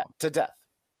style. Yeah, to death.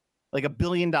 Like $1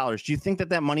 billion. Do you think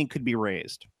that money could be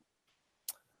raised?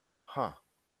 Huh.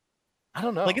 I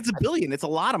don't know. Like, it's $1 billion. It's a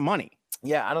lot of money.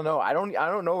 Yeah, I don't know. I don't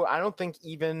know. I don't think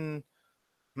even.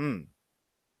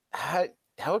 That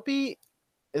would be.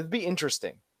 It'd be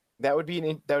interesting. That would be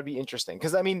interesting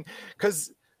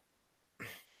because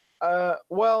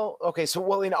well, okay,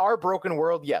 so in our broken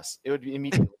world, yes, it would be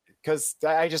immediately because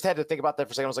I just had to think about that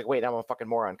for a second. I was like, wait, I'm a fucking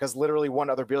moron because literally one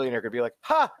other billionaire could be like,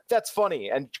 ha, that's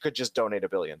funny, and could just donate $1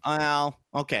 billion. Well,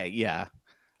 okay, yeah,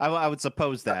 I would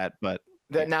suppose that, but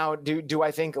that now do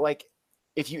I think like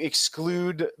if you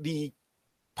exclude the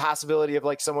possibility of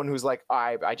like someone who's like,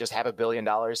 I just have $1 billion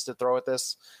to throw at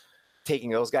this,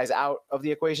 taking those guys out of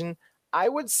the equation, I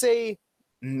would say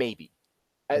maybe.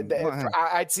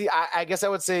 I'd see. I guess I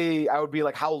would say I would be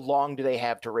like, how long do they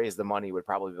have to raise the money? Would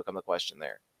probably become the question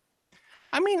there.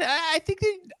 I mean, I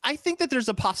think that there's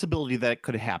a possibility that it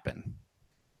could happen.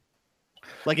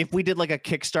 Like if we did like a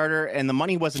Kickstarter and the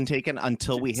money wasn't taken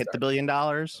until we hit the $1 billion.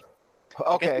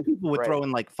 Okay, people would right. throw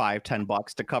in like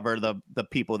 $5-10 to cover the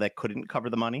people that couldn't cover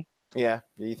the money. Yeah,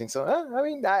 you think so? I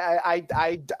mean,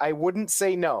 I wouldn't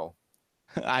say no.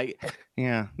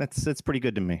 That's pretty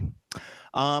good to me.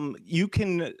 You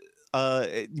can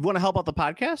you want to help out the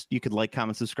podcast? You could like,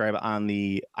 comment, subscribe on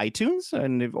the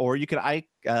iTunes, or you could like,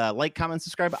 comment,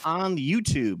 subscribe on the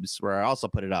YouTubes, where I also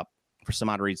put it up for some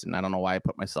odd reason. I don't know why I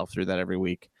put myself through that every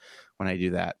week when I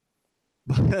do that,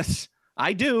 but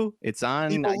I do. It's on.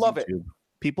 People love YouTube. it.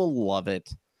 People love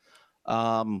it.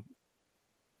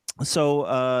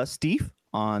 So Steve,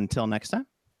 until next time.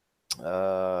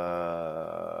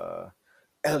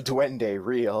 El Duende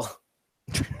real.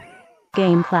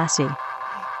 Game Classy.